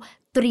เรา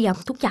เตรียม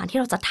ทุกอย่างที่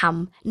เราจะท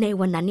ำใน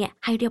วันนั้นเนี่ย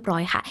ให้เรียบร้อ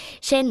ยค่ะ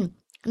เช่น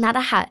นัด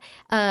อะค่ะ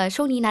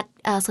ช่วงนี้นัด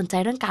สนใจ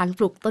เรื่องการป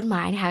ลูกต้นไ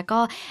ม้นะคะก็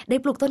ได้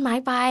ปลูกต้นไม้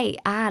ไป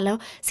แล้ว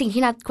สิ่ง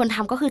ที่นัดควรท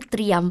ำก็คือเต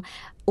รียม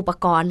อุป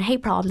กรณ์ให้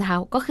พร้อมนะคะ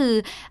ก็คือ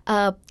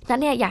นัท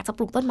เนี่ยอยากจะป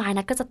ลูกต้นไม้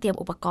นัทก็จะเตรียม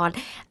อุปกรณ์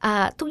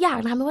ทุกอย่าง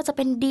นะคะไม่ว่าจะเ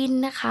ป็นดิน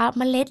นะคะเ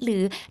มล็ดหรื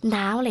อ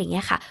น้ำอะไรอย่างเ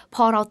งี้ยค่ะพ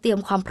อเราเตรียม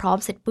ความพร้อม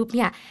เสร็จปุ๊บเ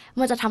นี่ย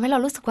มันจะทำให้เรา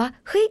รู้สึกว่า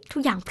เฮ้ยทุ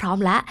กอย่างพร้อม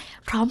แล้ว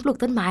พร้อมปลูก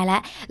ต้นไม้แ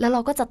ล้วเร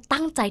าก็จะ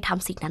ตั้งใจท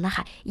ำสิ่งนั้นนะค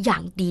ะอย่า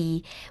งดี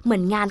เหมือ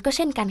นงานก็เ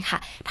ช่นกันค่ะ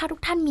ถ้าทุก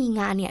ท่านมี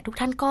งานเนี่ยทุก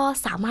ท่านก็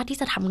สามารถที่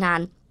จะทำงา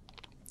น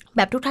แ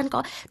บบทุกท่านก็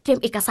เตรียม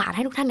เอกสารใ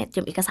ห้ทุกท่านเนี่ยเต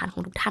รียมเอกสารขอ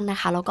งทุกท่านนะ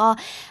คะแล้วก็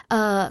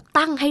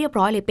ตั้งให้เรียบ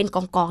ร้อยเลยเป็นก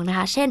องๆนะค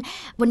ะเช่น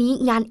วันนี้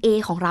งาน A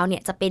ของเราเนี่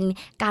ยจะเป็น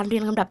การเรี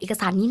ยงลำดับเอก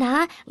สารนี้นะ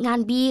งาน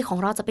B ของ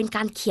เราจะเป็นก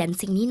ารเขียน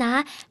สิ่งนี้นะ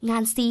งา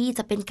น C จ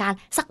ะเป็นการ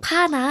ซักผ้า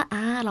นะ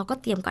เราก็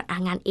เตรียมก่อน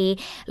งาน A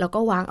เราก็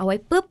วางเอาไว้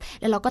ปุ๊บ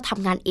แล้วเราก็ท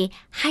ำงาน A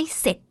ให้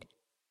เสร็จ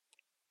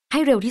ให้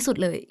เร็วที่สุด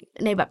เลย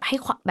ในแบบให้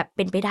แบบเ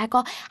ป็นไปได้ก็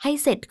ให้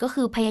เสร็จก็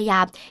คือพยายา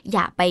มอ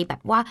ย่าไปแบ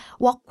บว่า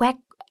วอกแวก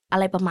อะ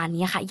ไรประมาณ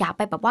นี้ค่ะอย่าไ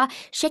ปแบบว่า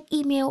เช็คอี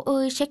เมล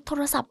เช็คโท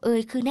รศัพท์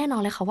คือแน่นอ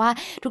นเลยค่ะว่า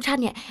ทุกท่าน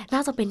เนี่ยน่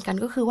าจะเป็นกัน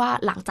ก็คือว่า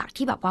หลังจาก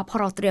ที่แบบว่าพอ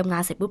เราเตรียมงา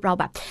นเสร็จปุ๊บเรา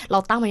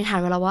ตั้งปณิธาน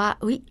ไว้แล้วว่า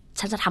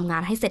ฉันจะทำงา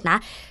นให้เสร็จนะ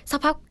สัก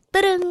พัก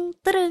ตึง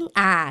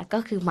ก็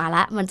คือมาล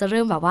ะมันจะเ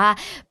ริ่มแบบว่า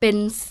เป็น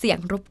เสียง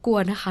รบกว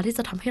นนะคะที่จ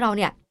ะทำให้เราเ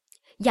นี่ย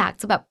อยาก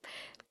จะแบบ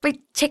ไป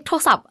เช็คโทร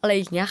ศัพท์อะไร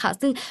อย่างเงี้ยค่ะ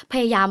ซึ่งพ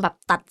ยายามแบบ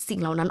ตัดสิ่ง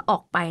เหล่านั้นออ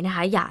กไปนะค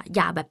ะอ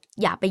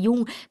ย่าไปยุ่ง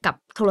กับ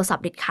โทรศัพ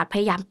ท์เด็ดขาดพ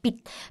ยายาม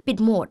ปิด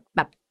โหมดแ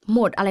บบโหม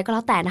ดอะไรก็แ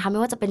ล้วแต่นะคะไม่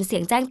ว่าจะเป็นเสีย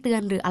งแจ้งเตือ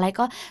นหรืออะไร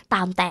ก็ต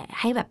ามแต่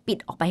ให้แบบปิด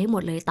ออกไปให้หม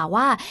ดเลยแต่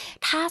ว่า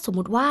ถ้าสม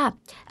มุติว่า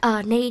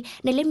ใ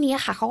นเล่มนี้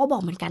ค่ะเขาก็บอ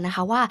กเหมือนกันนะค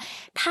ะว่า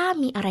ถ้า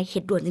มีอะไรเห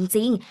ตุด่วนจ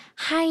ริง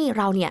ๆให้เ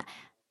ราเนี่ย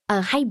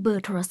ให้เบอ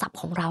ร์โทรศัพท์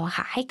ของเรา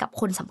ค่ะให้กับ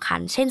คนสำคัญ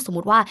เช่นสม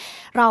มุติว่า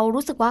เรา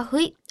รู้สึกว่าเ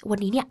ฮ้ยวัน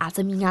นี้เนี่ยอาจจ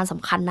ะมีงานส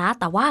ำคัญนะ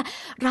แต่ว่า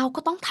เราก็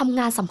ต้องทำ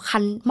งานสำคั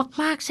ญ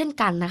มากๆเช่น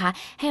กันนะคะ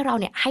ให้เรา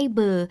เนี่ยให้เบ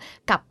อร์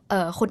กับ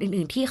คน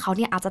อื่นๆที่เขาเ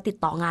นี่ยอาจจะติด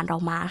ต่องานเรา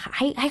มาค่ะ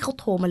ให้เขา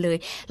โทรมาเลย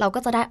เราก็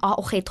จะได้โ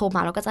อเคโทรม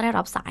าเราก็จะได้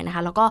รับสายนะค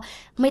ะแล้วก็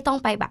ไม่ต้อง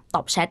ไปแบบต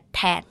อบแชทแ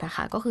ทนนะค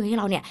ะก็คือให้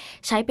เราเนี่ย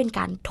ใช้เป็นก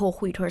ารโทร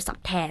คุยโทรศัพ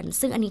ท์แทน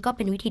ซึ่งอันนี้ก็เ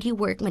ป็นวิธีที่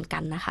เวิร์กเหมือนกั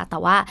นนะคะแต่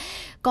ว่า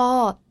ก็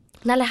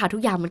นั่นแหละค่ะทุ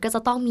กอย่างมันก็จ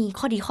ะต้องมี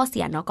ข้อดีข้อเ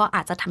สียเนาะก็อ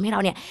าจจะทำให้เรา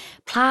เนี่ย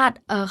พลาด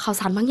ข่าว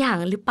สารบางอย่าง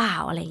หรือเปล่า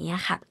อะไรอย่างเงี้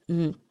ยค่ะ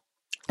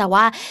แต่ว่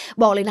า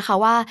บอกเลยนะคะ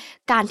ว่า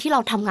การที่เรา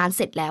ทำงานเ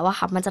สร็จแล้วอะ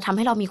ค่ะมันจะทำใ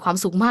ห้เรามีความ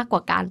สุขมากกว่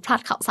าการพลา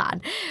ดข่าวสาร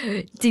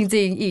จ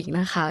ริงๆอีก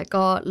นะคะ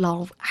ก็ลอง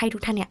ให้ทุ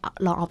กท่านเนี่ย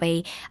ลองเอาไป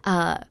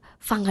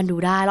ฟังกันดู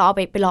ได้ลองเอา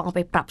ไ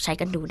ปปรับใช้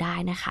กันดูได้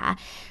นะคะ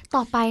ต่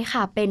อไป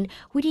ค่ะเป็น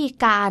วิธี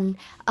การ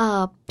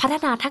พัฒ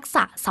นาทักษ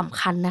ะสำ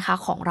คัญนะคะ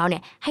ของเราเนี่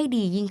ยให้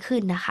ดียิ่งขึ้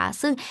นนะคะ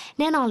ซึ่ง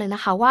แน่นอนเลยน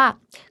ะคะว่า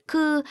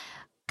คือ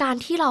การ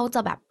ที่เราจ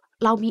ะแบบ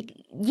เรามี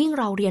ยิ่ง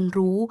เราเรียน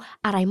รู้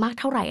อะไรมาก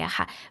เท่าไหร่อะ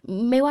ค่ะ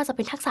ไม่ว่าจะเ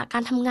ป็นทักษะกา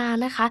รทำงาน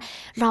นะคะ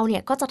เราเนี่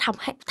ยก็จะท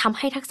ำใ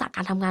ห้ทักษะก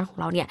ารทำงานของ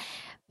เราเนี่ย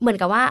เหมือน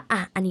กับว่า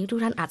อันนี้ทุก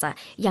ท่านอาจจะ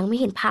ยังไม่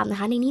เห็นภาพนะ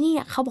คะในนี้เ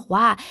นี่ยเขาบอก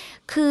ว่า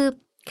คือ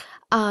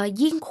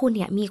ยิ่งคุณเ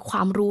นี่ยมีคว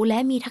ามรู้และ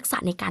มีทักษะ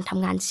ในการท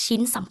ำงานชิ้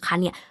นสำคัญ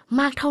เนี่ย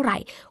มากเท่าไหร่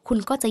คุณ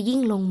ก็จะยิ่ง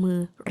ลงมือ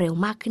เร็ว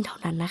มากขึ้นเท่า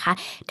นั้นนะคะ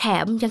แถ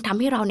มยังทำ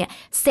ให้เราเนี่ย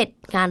เสร็จ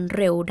งาน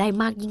เร็วได้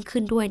มากยิ่ง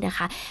ขึ้นด้วยนะค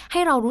ะให้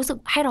เรา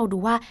ดู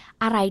ว่า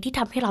อะไรที่ท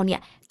ำให้เราเนี่ย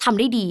ทำ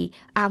ได้ดี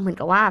เหมือน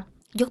กับว่า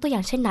ยกตัวอย่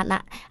างเช่นนัทน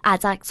ะอาจ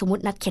จะสมม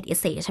ตินัทเขียนเอ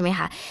เซ่ใช่ไหมค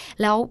ะ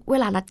แล้วเว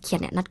ลานัทเขียน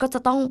เนี่ยนัทก็จะ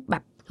ต้องแบ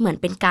บเหมือน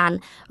เป็นการ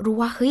รู้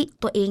ว่าเฮ้ย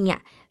ตัวเองเนี่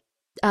ย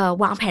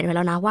วางแผนไว้แ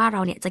ล้วนะว่าเร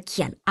าเนี่ยจะเ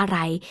ขียนอะไร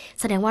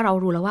แสดงว่าเรา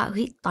รู้แล้วว่าเ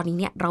ฮ้ยตอนนี้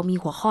เนี่ยเรามี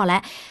หัวข้อแล้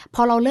วพ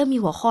อเราเริ่มมี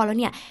หัวข้อแล้ว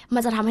เนี่ยมั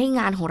นจะทำให้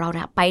งานของเราเ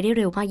นี่ยไปได้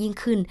เร็วมากยิ่ง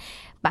ขึ้น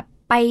แบบ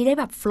ไปได้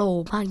แบบโฟล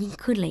ว์มากยิ่ง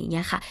ขึ้นอะไรอย่างเ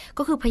งี้ยค่ะ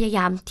ก็คือพยาย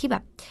ามที่แบ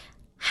บ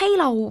ให้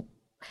เรา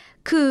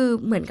คือ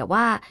เหมือนกับ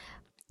ว่า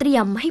เตรี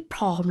ยมให้พ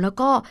ร้อมแล้ว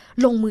ก็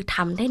ลงมือท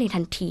ำได้ในทั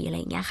นทีอะไร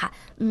อย่างเงี้ยค่ะ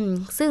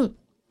ซึ่ง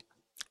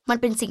มัน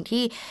เป็นสิ่ง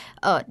ที่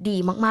ดี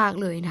มาก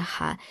ๆเลยนะค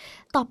ะ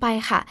ต่อไป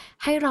ค่ะ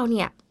ให้เราเ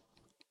นี่ย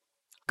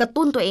กระ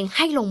ตุ้นตัวเองใ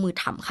ห้ลงมือ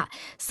ทำค่ะ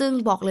ซึ่ง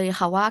บอกเลย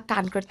ค่ะว่ากา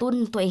รกระตุ้น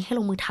ตัวเองให้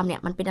ลงมือทำเนี่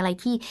ยมันเป็นอะไร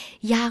ที่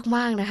ยากม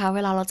ากนะคะเว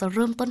ลาเราจะเ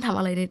ริ่มต้นทำ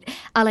อะ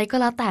ไรก็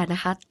แล้วแต่น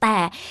ะคะแต่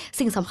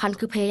สิ่งสำคัญ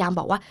คือพยายาม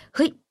บอกว่าเ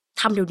ฮ้ย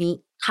ทำเดี๋ยว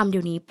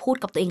นี้พูด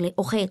กับตัวเองเลยโ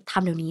อเคท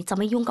ำเดี๋ยวนี้จะ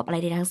ไม่ยุ่งกับอะไร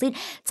ใดทั้งสิ้น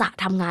จะ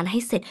ทำงานให้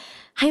เสร็จ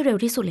ให้เร็ว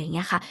ที่สุดอะไรอย่างเ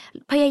งี้ยค่ะ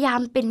พยายาม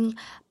เ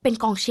ป็น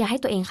กองเชียร์ให้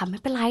ตัวเองค่ะไม่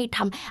เป็นไรท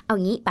ำเอา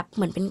งี้แบบเ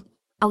หมือนเป็น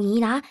เอางี้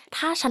นะ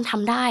ถ้าฉันท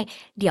ำได้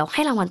เดี๋ยวใ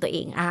ห้รางวัลตัวเอ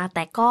งแ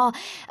ต่ก็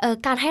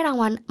การให้ราง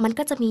วัลมัน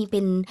ก็จะมีเป็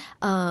น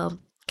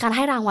การใ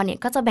ห้รางวัลเนี่ย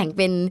ก็จะแบ่งเ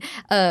ป็น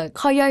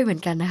ข้อย่อยเหมือ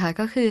นกันนะคะ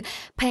ก็คือ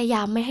พยาย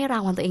ามไม่ให้รา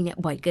งวัลตัวเองเนี่ย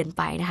บ่อยเกินไ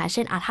ปนะคะเ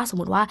ช่นถ้าสม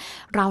มติว่า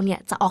เราเนี่ย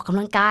จะออกกำ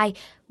ลังกาย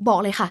บอก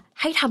เลยค่ะ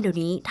ให้ทำเดี๋ยว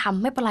นี้ท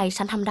ำไม่เป็นไร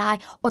ฉันทำได้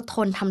อดท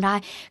นทำได้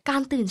กา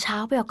รตื่นเช้า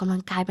ไปออกกำลั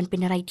งกายมันเป็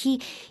นอะไรที่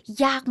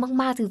ยาก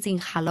มากๆจริง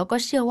ๆค่ะแล้วก็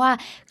เชื่อว่า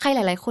ใครห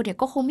ลายๆคนเนี่ย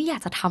ก็คงไม่อยา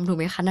กจะทำถูกไ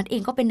หมคะนัทเอ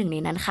งก็เป็นหนึ่งใน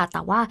นั้นค่ะแ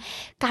ต่ว่า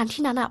การ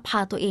ที่นัทพา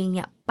ตัวเองเ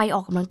นี่ยไปอ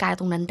อกกำลังกาย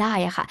ตรงนั้นได้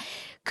อะค่ะ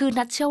คือ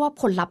นัทเชื่อว่า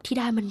ผลลัพธ์ที่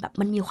ได้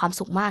มันมีความ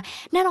สุขมาก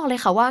แน่นอนเลย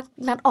ค่ะว่า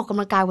นัทออกกำ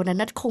ลังกายวันนั้น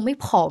นัทคงไม่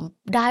ผอม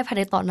ได้ภายใ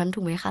นตอนนั้นถู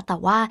กไหมคะแต่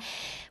ว่า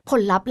ผ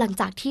ลลัพธ์หลัง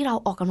จากที่เรา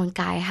ออกกำลัง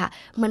กายค่ะ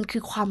มันคื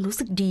อความรู้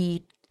สึกดี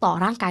ต่อ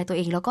ร่างกายตัวเ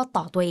องแล้วก็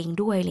ต่อตัวเอง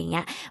ด้วยอะไรเ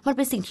งี้ยมันเ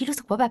ป็นสิ่งที่รู้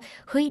สึกว่าแบบ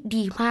เฮ้ย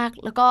ดีมาก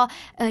แล้วก็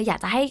อยาก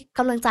จะให้ก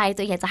ำลังใจตั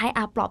วเองอยากจะให้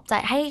ปลอบใจ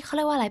ให้เขาเ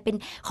รียกว่าอะไรเป็น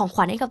ของข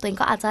วัญให้กับตัวเอง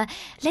ก็อาจจะ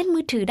เล่นมื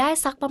อถือได้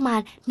สักประมาณ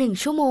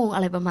1ชั่วโมงอ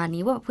ะไรประมาณ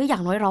นี้ว่าเพื่ออย่า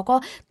งน้อยเราก็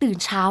ตื่น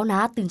เช้า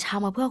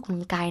มาเพื่อออกกำ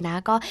ลังกายนะ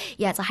ก็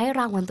อยากจะให้ร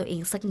างวัลตัวเอ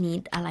งสักนิ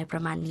ดอะไรปร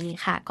ะมาณนี้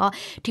ค่ะก็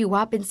ถือว่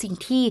าเป็นสิ่ง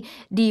ที่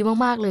ดี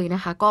มากๆเลยน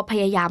ะคะก็พ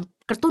ยายาม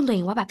กระตุ้นตัวเอ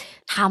งว่าแบบ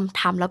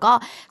ทำแล้วก็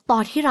ตอ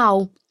นที่เรา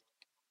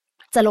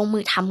จะลงมื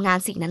อทำงาน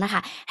สิ่งนั้นนะค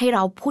ะให้เร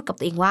าพูดกับ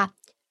ตัวเองว่า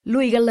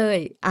ลุยกันเลย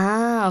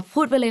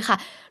พูดไปเลยค่ะ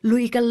ลุ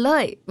ยกันเล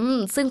ย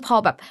ซึ่งพอ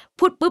แบบ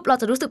พูดปุ๊บเรา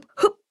จะรู้สึก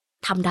ฮึบ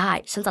ทำได้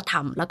ฉันจะท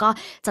ำแล้วก็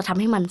จะทำ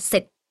ให้มันเสร็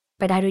จ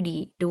ไปได้ด้วยดี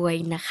ด้วย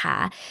นะคะ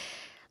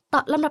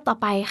ลำดับต่อ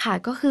ไปค่ะ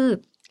ก็คือ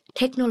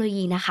เทคโนโล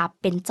ยีนะคะ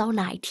เป็นเจ้า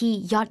นายที่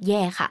ยอดแ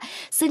ย่ค่ะ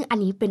ซึ่งอัน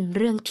นี้เป็นเ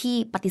รื่องที่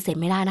ปฏิเสธ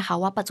ไม่ได้นะคะ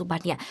ว่าปัจจุบัน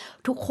เนี่ย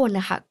ทุกคน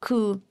นะคะคื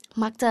อ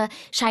มักจะ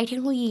ใช้เทค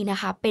โนโลยีนะ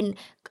คะเป็น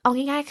เอา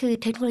ง่ายๆคือ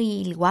เทคโนโลยี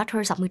หรือว่าโท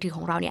รศัพท์มือถือข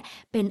องเราเนี่ย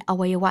เป็นอ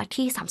วัยวะ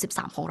ที่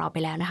33ของเราไป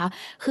แล้วนะคะ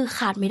คือข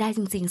าดไม่ได้จ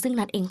ริงๆซึ่ง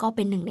นัทเองก็เ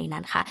ป็นหนึ่งใน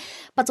นั้นค่ะ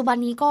ปัจจุบัน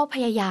นี้ก็พ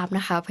ยายา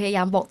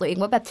มบอกตัวเอง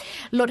ว่าแบบ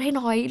ลดให้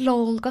น้อยล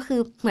งก็คือ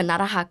เหมือนนัท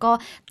นะคะก็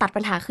ตัด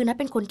ปัญหาคือนัท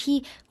เป็นคนที่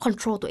คอนโ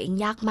ทรลตัวเอง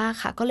ยากมาก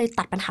ค่ะก็เลย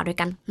ตัดปัญหาโดย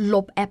การล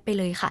บแอปไป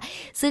เลยค่ะ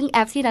ซึ่งแอ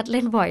ปที่นัทเ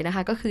ล่นบ่อยนะค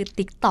ะก็คือ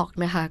TikTok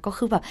นะคะก็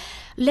คือแบบ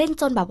เล่น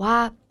จนแบบว่า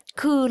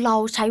คือเรา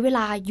ใช้เวล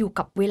าอยู่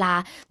กับเวลา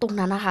ตรง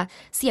นั้นนะคะ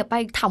เสียไป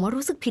ถามว่า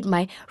รู้สึกผิดไหม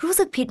รู้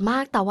สึกผิดมา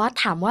กแต่ว่า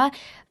ถามว่า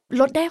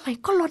ลดได้ไหม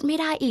ก็ลดไม่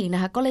ได้อีกน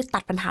ะคะก็เลยตั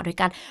ดปัญหาโดย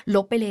การล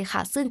บไปเลยค่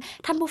ะซึ่ง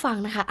ท่านผู้ฟัง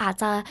นะคะอาจ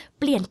จะ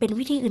เปลี่ยนเป็น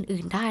วิธี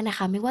อื่นๆได้นะค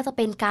ะไม่ว่าจะเ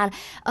ป็นการ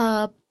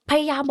พ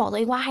ยายามบอกตัว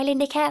เองว่าให้เล่น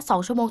ได้แค่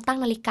2ชั่วโมงตั้ง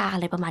นาฬิกาอะ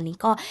ไรประมาณนี้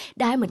ก็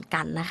ได้เหมือน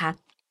กันนะคะ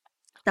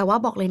แต่ว่า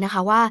บอกเลยนะค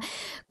ะว่า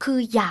คือ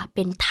อย่าเ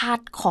ป็นทาส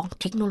ของ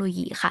เทคโนโล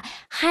ยีค่ะ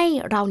ให้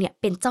เราเนี่ย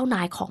เป็นเจ้าน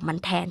ายของมัน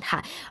แทนค่ะ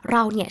เร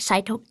าเนี่ยใช้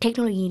เทคโน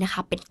โลยีนะค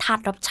ะเป็นทาส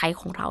รับใช้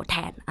ของเราแท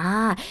น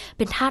เ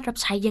ป็นทาสรับ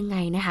ใช้ยังไง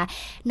นะคะ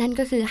นั่น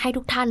ก็คือให้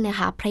ทุกท่านนะ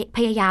คะพ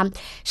ยายาม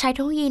ใช้เท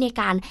คโนโลยีใน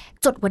การ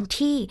จดวัน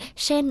ที่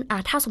เช่น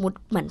ถ้าสมมติ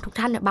เหมือนทุก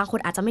ท่านบางคน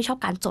อาจจะไม่ชอบ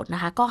การจดน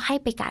ะคะก็ให้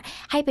ไ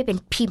ปเป็น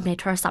พิมพ์ใน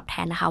โทรศัพท์แท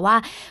นนะคะว่า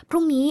พ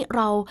รุ่งนี้เ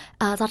รา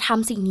จะท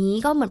ำสิ่งนี้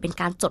ก็เหมือนเป็น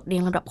การจดเรีย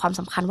งลำดับความ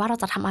สำคัญว่าเรา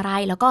จะทำอะไร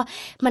แล้วก็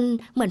มัน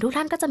เหมือนทุก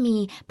ท่านก็จะมี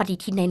ปฏิ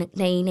ทิน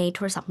ในโท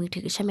รศัพท์มือ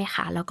ถือใช่ไหมค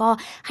ะแล้วก็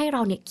ให้เร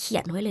าเนี่ยเขี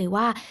ยนไว้เลย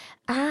ว่า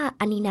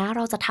อันนี้นะเ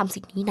ราจะทำ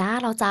สิ่งนี้นะ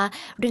เราจะ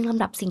เรียงล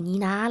ำดับสิ่งนี้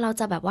นะเรา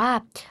จะแบบว่า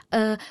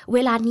เว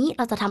ลานี้เ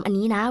ราจะทำอัน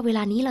นี้นะเวล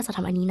านี้เราจะท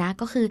ำอันนี้นะ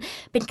ก็คือ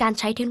เป็นการ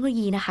ใช้เทคโนโล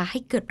ยีนะคะให้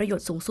เกิดประโยช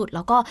น์สูงสุดแ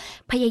ล้วก็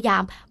พยายา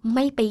มไ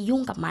ม่ไปยุ่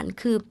งกับมัน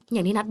คืออย่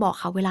างที่นัทบอก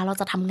ค่ะเวลาเรา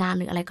จะทำงาน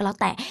หรืออะไรก็แล้ว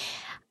แต่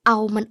เอา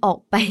มันออก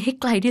ไปให้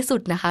ไกลที่สุ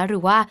ดนะคะหรื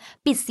อว่า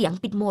ปิดเสียง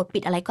ปิดโหมดปิ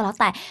ดอะไรก็แล้ว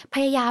แต่พ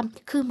ยายาม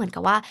คือเหมือนกั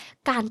บว่า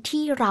การ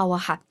ที่เราอ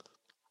ะค่ะ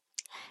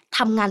ท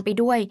ำงานไป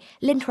ด้วย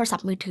เล่นโทรศัพ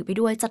ท์มือถือไป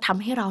ด้วยจะท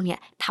ำให้เราเนี่ย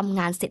ทำง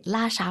านเสร็จ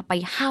ล่าช้าไป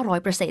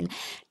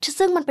 500%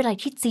 ซึ่งมันเป็นอะไร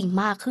ที่จริง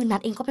มากคือนั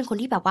ทเองก็เป็นคน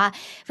ที่แบบว่า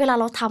เวลา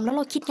เราทำแล้วเ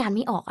ราคิดงานไ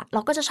ม่ออกอะเร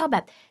าก็จะชอบแบ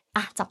บ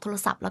จับโทร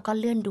ศัพท์แล้วก็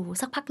เลื่อนดู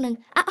สักพักนึง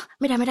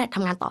ไม่ได้ท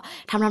ำงานต่อ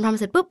ทำ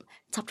เสร็จปุ๊บ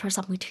จับโทร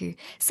ศัพท์มือถือ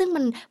ซึ่งมั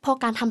นพอ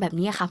การทำแบบ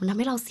นี้ค่ะมันทำ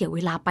ให้เราเสียเว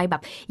ลาไปแบ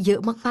บเยอะ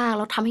มากๆแ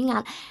ล้วทำให้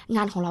ง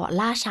านของเรา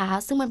ล่าช้า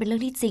ซึ่งมันเป็นเรื่อ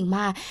งที่จริงม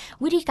าก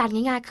วิธีการ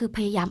ง่ายๆคือพ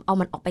ยายามเอา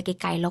มันออกไปไ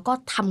กลๆแล้วก็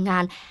ทำงา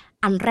น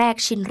อันแรก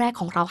ชิ้นแรก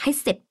ของเราให้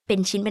เสร็จเป็น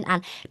ชิ้นเป็นอัน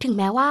ถึง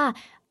แม้ว่า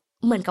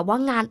เหมือนกับว่า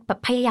งานแบบ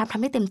พยายามท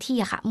ำให้เต็มที่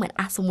อะค่ะเหมือน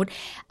สมมุติ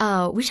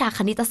วิชาค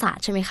ณิตศาสต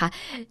ร์ใช่ไหมคะ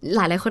หล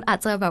ายคนอาจ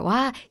จะแบบว่า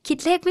คิด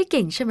เลขไม่เ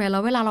ก่งใช่ไหมแล้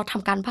วเวลาเราท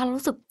ำการบ้านเรา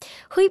รู้สึก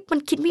เฮ้ยมัน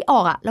คิดไม่ออ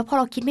กอะแล้วพอเ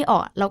ราคิดไม่ออ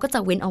กเราก็จะ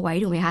เว้นเอาไว้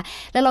ถูกไหมคะ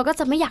แล้วเราก็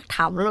จะไม่อยากท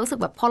ำแล้วเรารู้สึ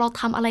กแบบพอเรา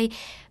ทำอะไร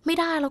ไม่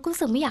ได้เราก็รู้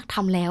สึกไม่อยากท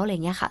ำแล้วอะไร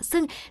เงี้ยค่ะซึ่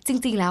งจ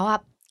ริงๆแล้วอะ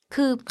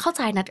คือเข้าใ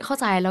จ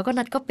แล้วก็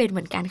นัดก็เป็นเห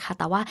มือนกันค่ะ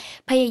แต่ว่า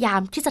พยายาม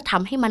ที่จะท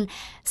ำให้มัน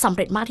สำเ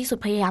ร็จมากที่สุด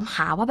พยายามห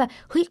าว่าแบบ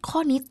เฮ้ยข้อ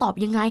นี้ตอบ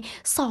ยังไง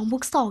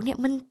2+2เนี่ย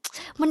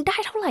มันได้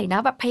เท่าไหร่นะ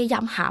แบบพยายา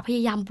มหาพย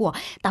ายามบวก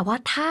แต่ว่า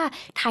ถ้า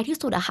ท้ายที่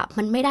สุดอะค่ะ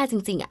มันไม่ได้จ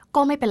ริงๆอะ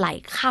ก็ไม่เป็นไร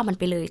ข้ามมัน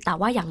ไปเลยแต่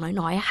ว่าอย่าง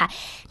น้อยๆอะค่ะ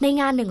ใน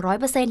งาน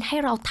 100% ให้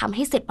เราทำใ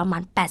ห้เสร็จประมา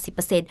ณ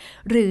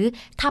 80% หรือ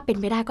ถ้าเป็น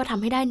ไม่ได้ก็ท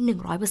ำให้ได้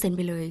 100% ไ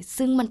ปเลย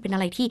ซึ่งมันเป็นอะ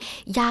ไรที่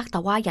ยากแต่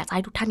ว่าอยากจะใ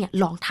ห้ทุกท่านเนี่ย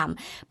ลองท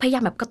ำพยายา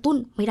มแบบกระตุ้น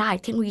ไม่ได้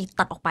เทคโนโลยี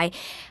ตัดออกไป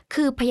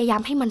คือพยายา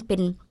มให้มันเป็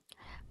น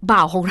บ่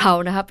าวของเรา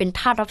นะคะเป็น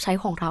ทาสรับใช้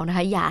ของเรานะค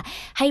ะอย่า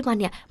ให้มัน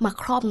เนี่ยมา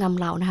ครอบง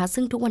ำเรานะคะ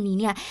ซึ่งทุกวันนี้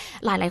เนี่ย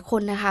หลายๆค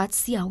นนะคะ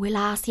เสียเวล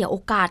าเสียโอ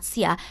กาสเ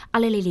สียอะ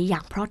ไรหลายๆอย่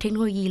างเพราะเทคโน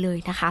โลยีเลย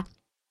นะคะ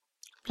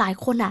หลาย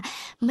คน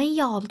ไม่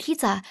ยอมที่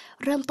จะ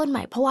เริ่มต้นให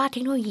ม่เพราะว่าเท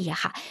คโนโลยีอ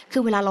ะค่ะคื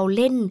อเวลาเราเ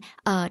ล่น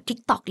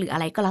TikTok หรืออะ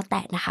ไรก็แล้วแ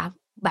ต่นะคะ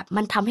แบบ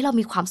มันทำให้เรา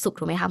มีความสุข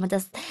ถูกไหมคะมันจะ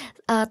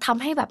ท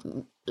ำให้แบบ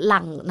ห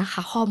ลั่งนะค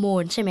ะฮอร์โม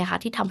นใช่ไหมคะ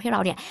ที่ทำให้เรา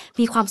เนี่ย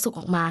มีความสุข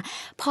ออกมา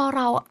พอเ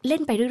ราเล่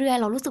นไปเรื่อย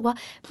ๆเรารู้สึกว่า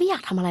ไม่อยา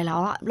กทำอะไรแล้ว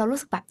อะเรารู้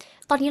สึกแบบ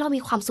ตอนนี้เรา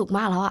มีความสุขม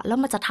ากแล้วอะแล้ว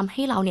มันจะทำใ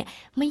ห้เราเนี่ย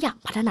ไม่อยาก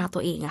พัฒนาตั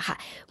วเองอะค่ะ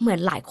เหมือน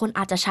หลายคนอ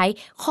าจจะใช้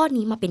ข้อ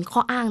นี้มาเป็นข้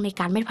ออ้างใน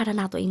การไม่พัฒ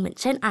นาตัวเองเหมือน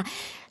เช่น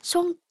ช่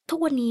วงทุก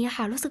วันนี้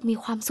ค่ะรู้สึกมี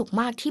ความสุข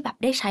มากที่แบบ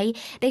ได้ใ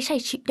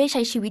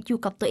ช้ชีวิตอยู่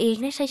กับตัวเอง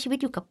ได้ใช้ชีวิต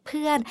อยู่กับเ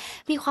พื่อน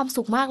มีความ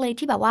สุขมากเลย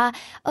ที่แบบว่า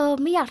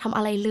ไม่อยากทำอ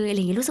ะไรเลยอะไร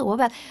อย่างงี้รู้สึกว่า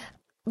แบ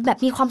บ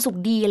มีความสุข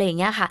ดีอะไรอย่าง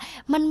เงี้ยค่ะ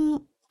มัน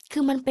คื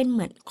อมันเป็นเห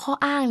มือนข้อ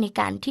อ้างใน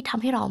การที่ท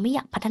ำให้เราไม่อย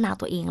ากพัฒนา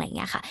ตัวเองอะไรอย่างเ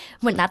งี้ยค่ะ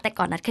เหมือนนัดแต่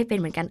ก่อนนัดเคยเป็น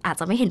เหมือนกันอาจ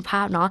จะไม่เห็นภ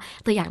าพเนาะ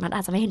ตัวอย่างนัดอ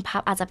าจจะไม่เห็นภา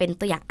พอาจจะเป็น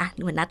ตัวอย่าง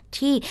เหมือนนัด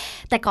ที่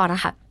แต่ก่อนน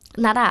ะคะ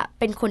นัด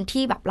เป็นคน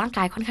ที่แบบร่างก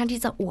ายค่อนข้าง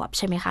ที่จะอวบใ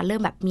ช่ไหมคะเริ่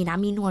มแบบมีน้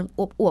ำมีนวล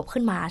อวบ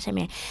ขึ้นมาใช่ไหม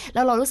แ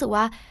ล้วเรารู้สึก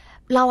ว่า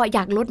เราอย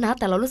ากลดนะ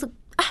แต่เรารู้สึก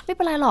ไม่เ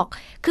ป็นไรหรอก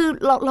คือ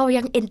เรา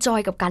ยัง enjoy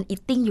กับการ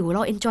eating อยู่เร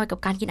า enjoy กับ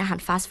การกินอาหาร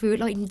fast food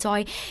เรา enjoy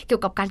เกี่ย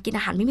วกับการกินอ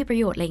าหารไม่มีประ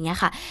โยชน์อะไรอย่างเงี้ย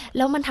ค่ะแ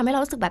ล้วมันทำให้เร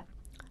ารู้สึกแบบ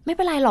ไม่เ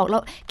ป็นไรหรอกเรา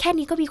แค่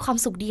นี้ก็มีความ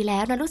สุขดีแล้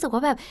วนะรู้สึกว่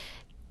าแบบ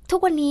ทุก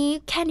วันนี้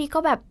แค่นี้ก็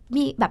แบบ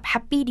มีแบบแฮ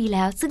ปปี้ดีแ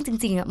ล้วซึ่งจ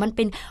ริงๆมันเ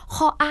ป็น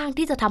ข้ออ้าง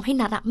ที่จะทำให้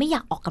นัดไม่อย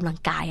ากออกกำลัง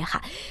กายอะค่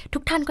ะทุ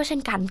กท่านก็เช่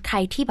นกันใคร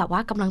ที่แบบว่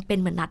ากำลังเป็น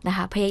เหมือนนัดนะค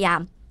ะพยายาม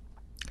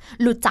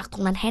หลุดจากตร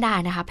งนั้นให้ได้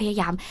นะคะพยา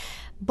ยาม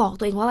บอก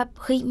ตัวเองว่าแบบ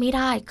เฮ้ยไม่ไ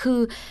ด้คือ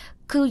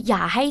อย่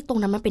าให้ตรง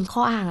นั้นมันเป็นข้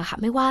ออ้างอะค่ะ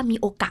ไม่ว่ามี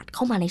โอกาสเ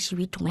ข้ามาในชี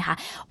วิตถูกไหมคะ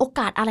โอก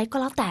าสอะไรก็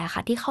แล้วแต่ค่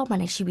ะที่เข้ามา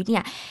ในชีวิตเ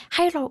นี่ยใ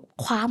ห้เรา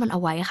คว้ามันเอา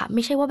ไว้ค่ะไ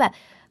ม่ใช่ว่าแบบ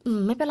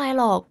ไม่เป็นไร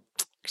หรอก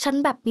ฉัน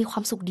แบบมีควา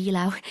มสุขดีแ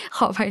ล้ว ข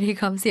ออภัยใน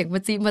คำเสียงม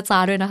าจีมาจา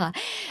ด้วยนะคะ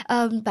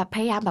แบบพ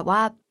ยายามแบบว่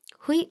า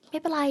เฮ้ยไม่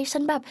เป็นไรฉั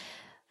นแบบ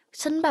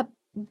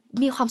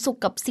มีความสุข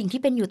กับสิ่ง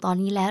ที่เป็นอยู่ตอน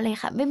นี้แล้วเล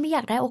ยค่ะไม่อย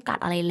ากได้โอกาส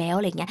อะไรแล้ว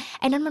อะไรเงี้ย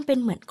ไอ้นั้นมันเป็น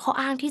เหมือนข้อ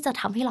อ้างที่จะ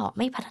ทำให้เรา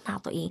ไม่พัฒนา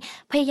ตัวเอง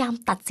พยายาม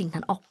ตัดสิ่ง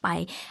นั้นออกไป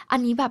อัน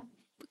นี้แบบ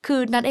คือ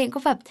นัทเองก็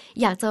แบบ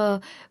อยากจะ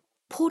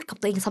พูดกับ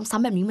ตัวเองซ้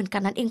ำๆแบบนี้เหมือนกั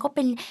นนัทเองก็เ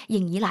ป็นอย่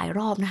างนี้หลายร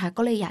อบนะคะ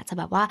ก็เลยอยากจะ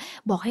แบบว่า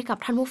บอกให้กับ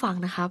ท่านผู้ฟัง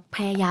นะคะพ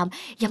ยายาม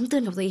ย้ำเตือ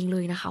นกับตัวเองเล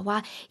ยนะคะว่า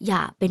อย่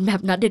าเป็นแบ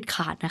บนัทเด็ดข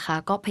าดนะคะ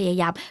ก็พยา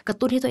ยามกระ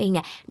ตุ้นให้ตัวเองเ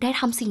นี่ยได้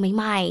ทำสิ่งใ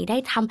หม่ๆไ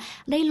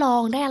ด้ลอ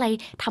งได้อะไร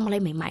ทำอะไร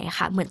ใหม่ๆ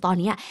ค่ะเหมือนตอน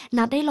นี้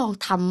นัทได้ลอง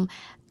ท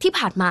ำที่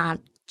ผ่านมา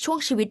ช่วง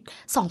ชีวิต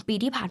2ปี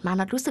ที่ผ่านมา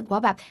นัทรู้สึกว่า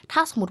แบบถ้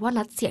าสมมติว่า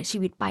นัทเสียชี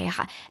วิตไปอะ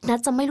ค่ะนัท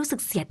จะไม่รู้สึก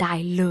เสียดาย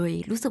เลย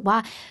รู้สึกว่า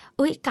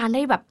การไ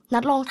ด้แบบนั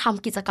ทลองท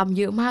ำกิจกรรม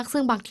เยอะมากซึ่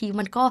งบางที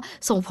มันก็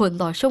ส่งผล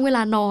ต่อช่วงเวล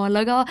านอนแ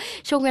ล้วก็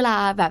ช่วงเวลา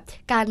แบบ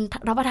การ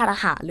รับประทานอา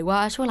หารหรือว่า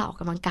ช่วงเวลาออก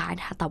กำลังกาย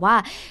นะคะแต่ว่า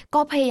ก็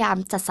พยายาม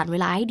จัดสรรเว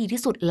ลาให้ดี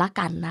ที่สุดละ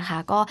กันนะคะ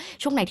ก็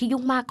ช่วงไหนที่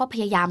ยุ่งมากก็พ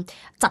ยายาม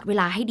จัดเว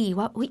ลาให้ดี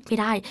ว่าไม่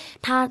ได้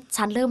ถ้า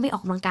ฉันเริ่มไม่ออ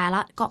กกำลังกายแ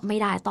ล้วก็ไม่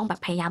ได้ต้องแบบ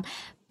พยายาม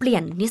เปลี่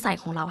ยนนิสัย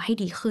ของเราให้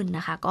ดีขึ้นน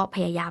ะคะก็พ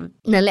ยายาม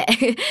นั่นแหละ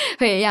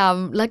พยายาม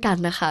ละกัน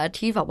นะคะ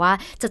ที่แบบว่า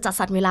จะจัด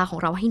สรรเวลาของ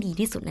เราให้ดี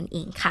ที่สุดนั่นเอ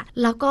งค่ะ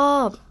แล้วก็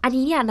อัน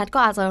นี้เนี่ยนัทก็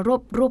อาจจะ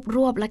ร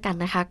วบละกัน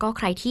นะคะก็ใ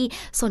ครที่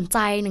สนใจ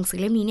หนังสือ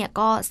เล่มนี้เนี่ย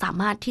ก็สา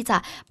มารถที่จะ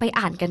ไป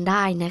อ่านกันไ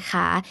ด้นะค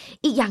ะ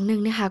อีกอย่างนึง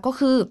นะคะก็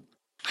คือ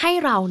ให้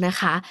เรานะ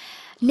คะ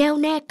แน่ว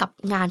แน่กับ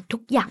งานทุ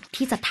กอย่าง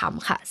ที่จะท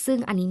ำค่ะซึ่ง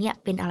อันนี้เนี่ย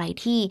เป็นอะไร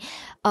ที่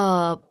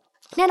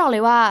แน่นอนเล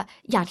ยว่า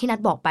อย่างที่นัท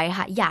บอกไป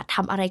ค่ะอย่าท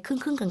ำอะไรค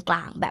รึ่งกล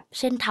างๆแบบ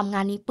เช่นทำง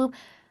านนี้ปุ๊บ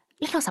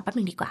เล่นโทรศัพท์แป๊บ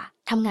นึงดีกว่า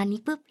ทำงานนี้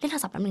ปุ๊บเล่นโท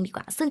รศัพท์แป๊บนึงดีก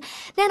ว่าซึ่ง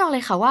แน่นอนเล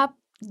ยค่ะว่า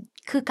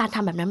คือการท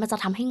ำแบบนั้นมันจะ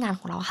ทำให้งาน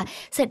ของเราค่ะ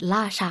เสร็จล่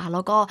าช้าแ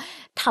ล้วก็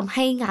ทำใ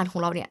ห้งานขอ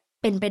งเราเนี่ย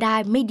เป็นไปได้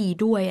ไม่ดี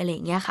ด้วยอะไรอ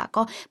ย่างเงี้ยค่ะ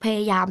ก็พย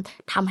ายาม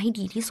ทำให้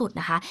ดีที่สุด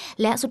นะคะ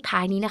และสุดท้า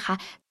ยนี้นะคะ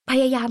พ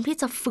ยายามที่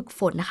จะฝึกฝ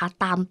นนะคะ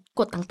ตาม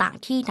กฎต่าง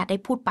ๆที่นัทได้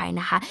พูดไป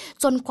นะคะ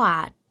จนกว่า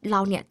เรา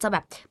เนี่ยจะแบ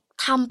บ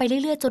ทำไปเ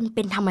รื่อยๆจนเ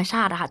ป็นธรรมช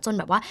าติอะค่ะจน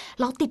แบบว่า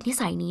เราติดนิ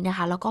สัยนี้นะค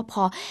ะแล้วก็พ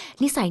อ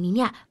นิสัยนี้เ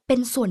นี่ยเป็น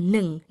ส่วนห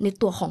นึ่งใน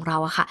ตัวของเรา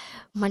อะค่ะ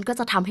มันก็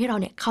จะทำให้เรา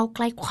เนี่ยเข้าใก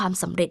ล้ความ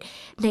สำเร็จ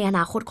ในอน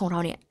าคตของเรา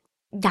เนี่ย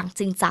อย่าง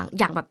จริงจัง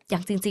อย่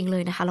างจริงๆเล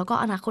ยนะคะแล้วก็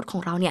อนาคตขอ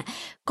งเราเนี่ย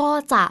ก็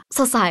จะส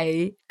ดใส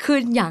ขึ้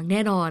นอย่างแ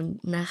น่นอน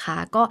นะคะ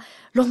ก็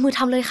ลงมือท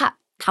ำเลยค่ะ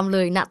ทำเล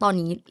ยณตอน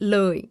นี้เล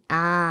ย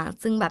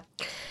ซึ่งแบบ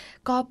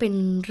ก็เป็น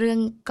เรื่อง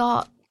ก็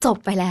จบ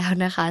ไปแล้ว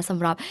นะคะส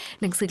ำหรับ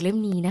หนังสือเล่ม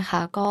นี้นะคะ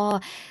ก็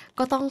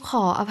ต้องข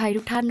ออภัย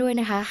ทุกท่านด้วย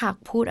นะคะหาก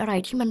พูดอะไร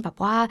ที่มันแบบ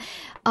ว่า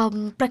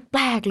แป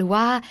ลกๆหรือ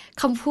ว่า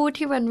คำพูด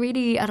ที่มันไม่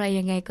ดีอะไร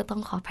ยังไงก็ต้อ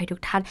งขออภัยทุ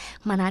กท่าน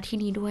มาณที่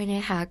นี้ด้วยน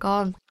ะคะ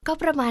ก็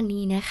ประมาณ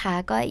นี้นะคะ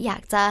ก็อยา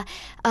กจะ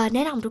แน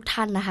ะนำทุก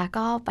ท่านนะคะ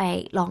ก็ไป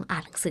ลองอ่า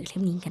นหนังสือเล่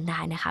มนี้กันได้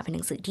นะคะเป็นห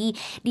นังสือที่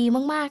ดี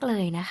มากๆเล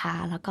ยนะคะ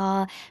แล้วก็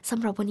ส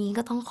ำหรับวันนี้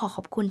ก็ต้องข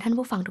อบคุณท่าน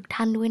ผู้ฟังทุก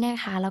ท่านด้วยนะ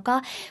คะแล้วก็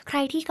ใคร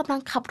ที่กำลัง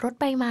ขับรถ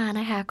ไปมา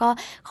นะคะก็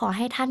ขอใ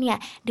ห้ท่านเนี่ย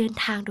เดิน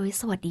ทางโดย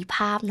สวัสดิภ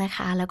าพนะค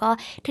ะแล้วก็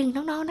ถึง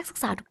น้องๆนักศึก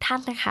ษาทุกท่าน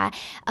นะคะ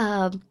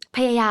พ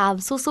ยายาม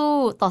สู้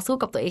ๆต่อสู้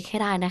กับตัวเองให้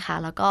ได้นะคะ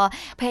แล้วก็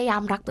พยายา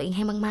มรักตัวเองใ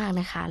ห้มากๆ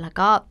นะคะแล้ว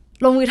ก็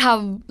ลงมือท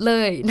ำเล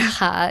ยนะ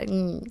คะ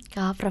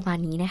ก็ประมาณ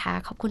นี้นะคะ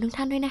ขอบคุณทุก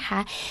ท่านด้วยนะคะ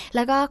แ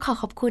ล้วก็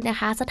ขอบคุณนะ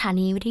คะสถา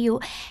นีวิทยุ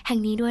แห่ง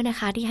นี้ด้วยนะ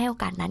คะที่ให้โอ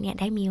กาสนั้นเนี่ย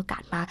ได้มีโอกา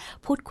สมา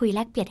พูดคุยแล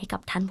กเปลี่ยนให้กั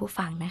บท่านผู้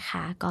ฟังนะค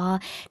ะก็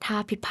ถ้า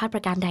ผิดพลาดปร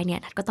ะการใดเนี่ย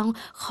นัทก็ต้อง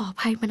ขออ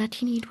ภัยมาณ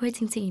ที่นี้ด้วยจ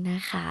ริงๆน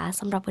ะคะ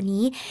สำหรับวัน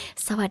นี้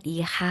สวัสดี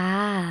ค่ะ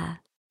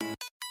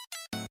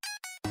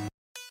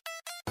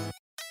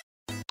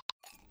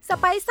ส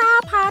ไปซ่า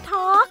พาท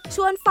อล์กช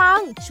วนฟัง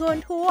ชวน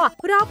ทัวร์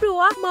รอบรั้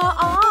วม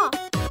อ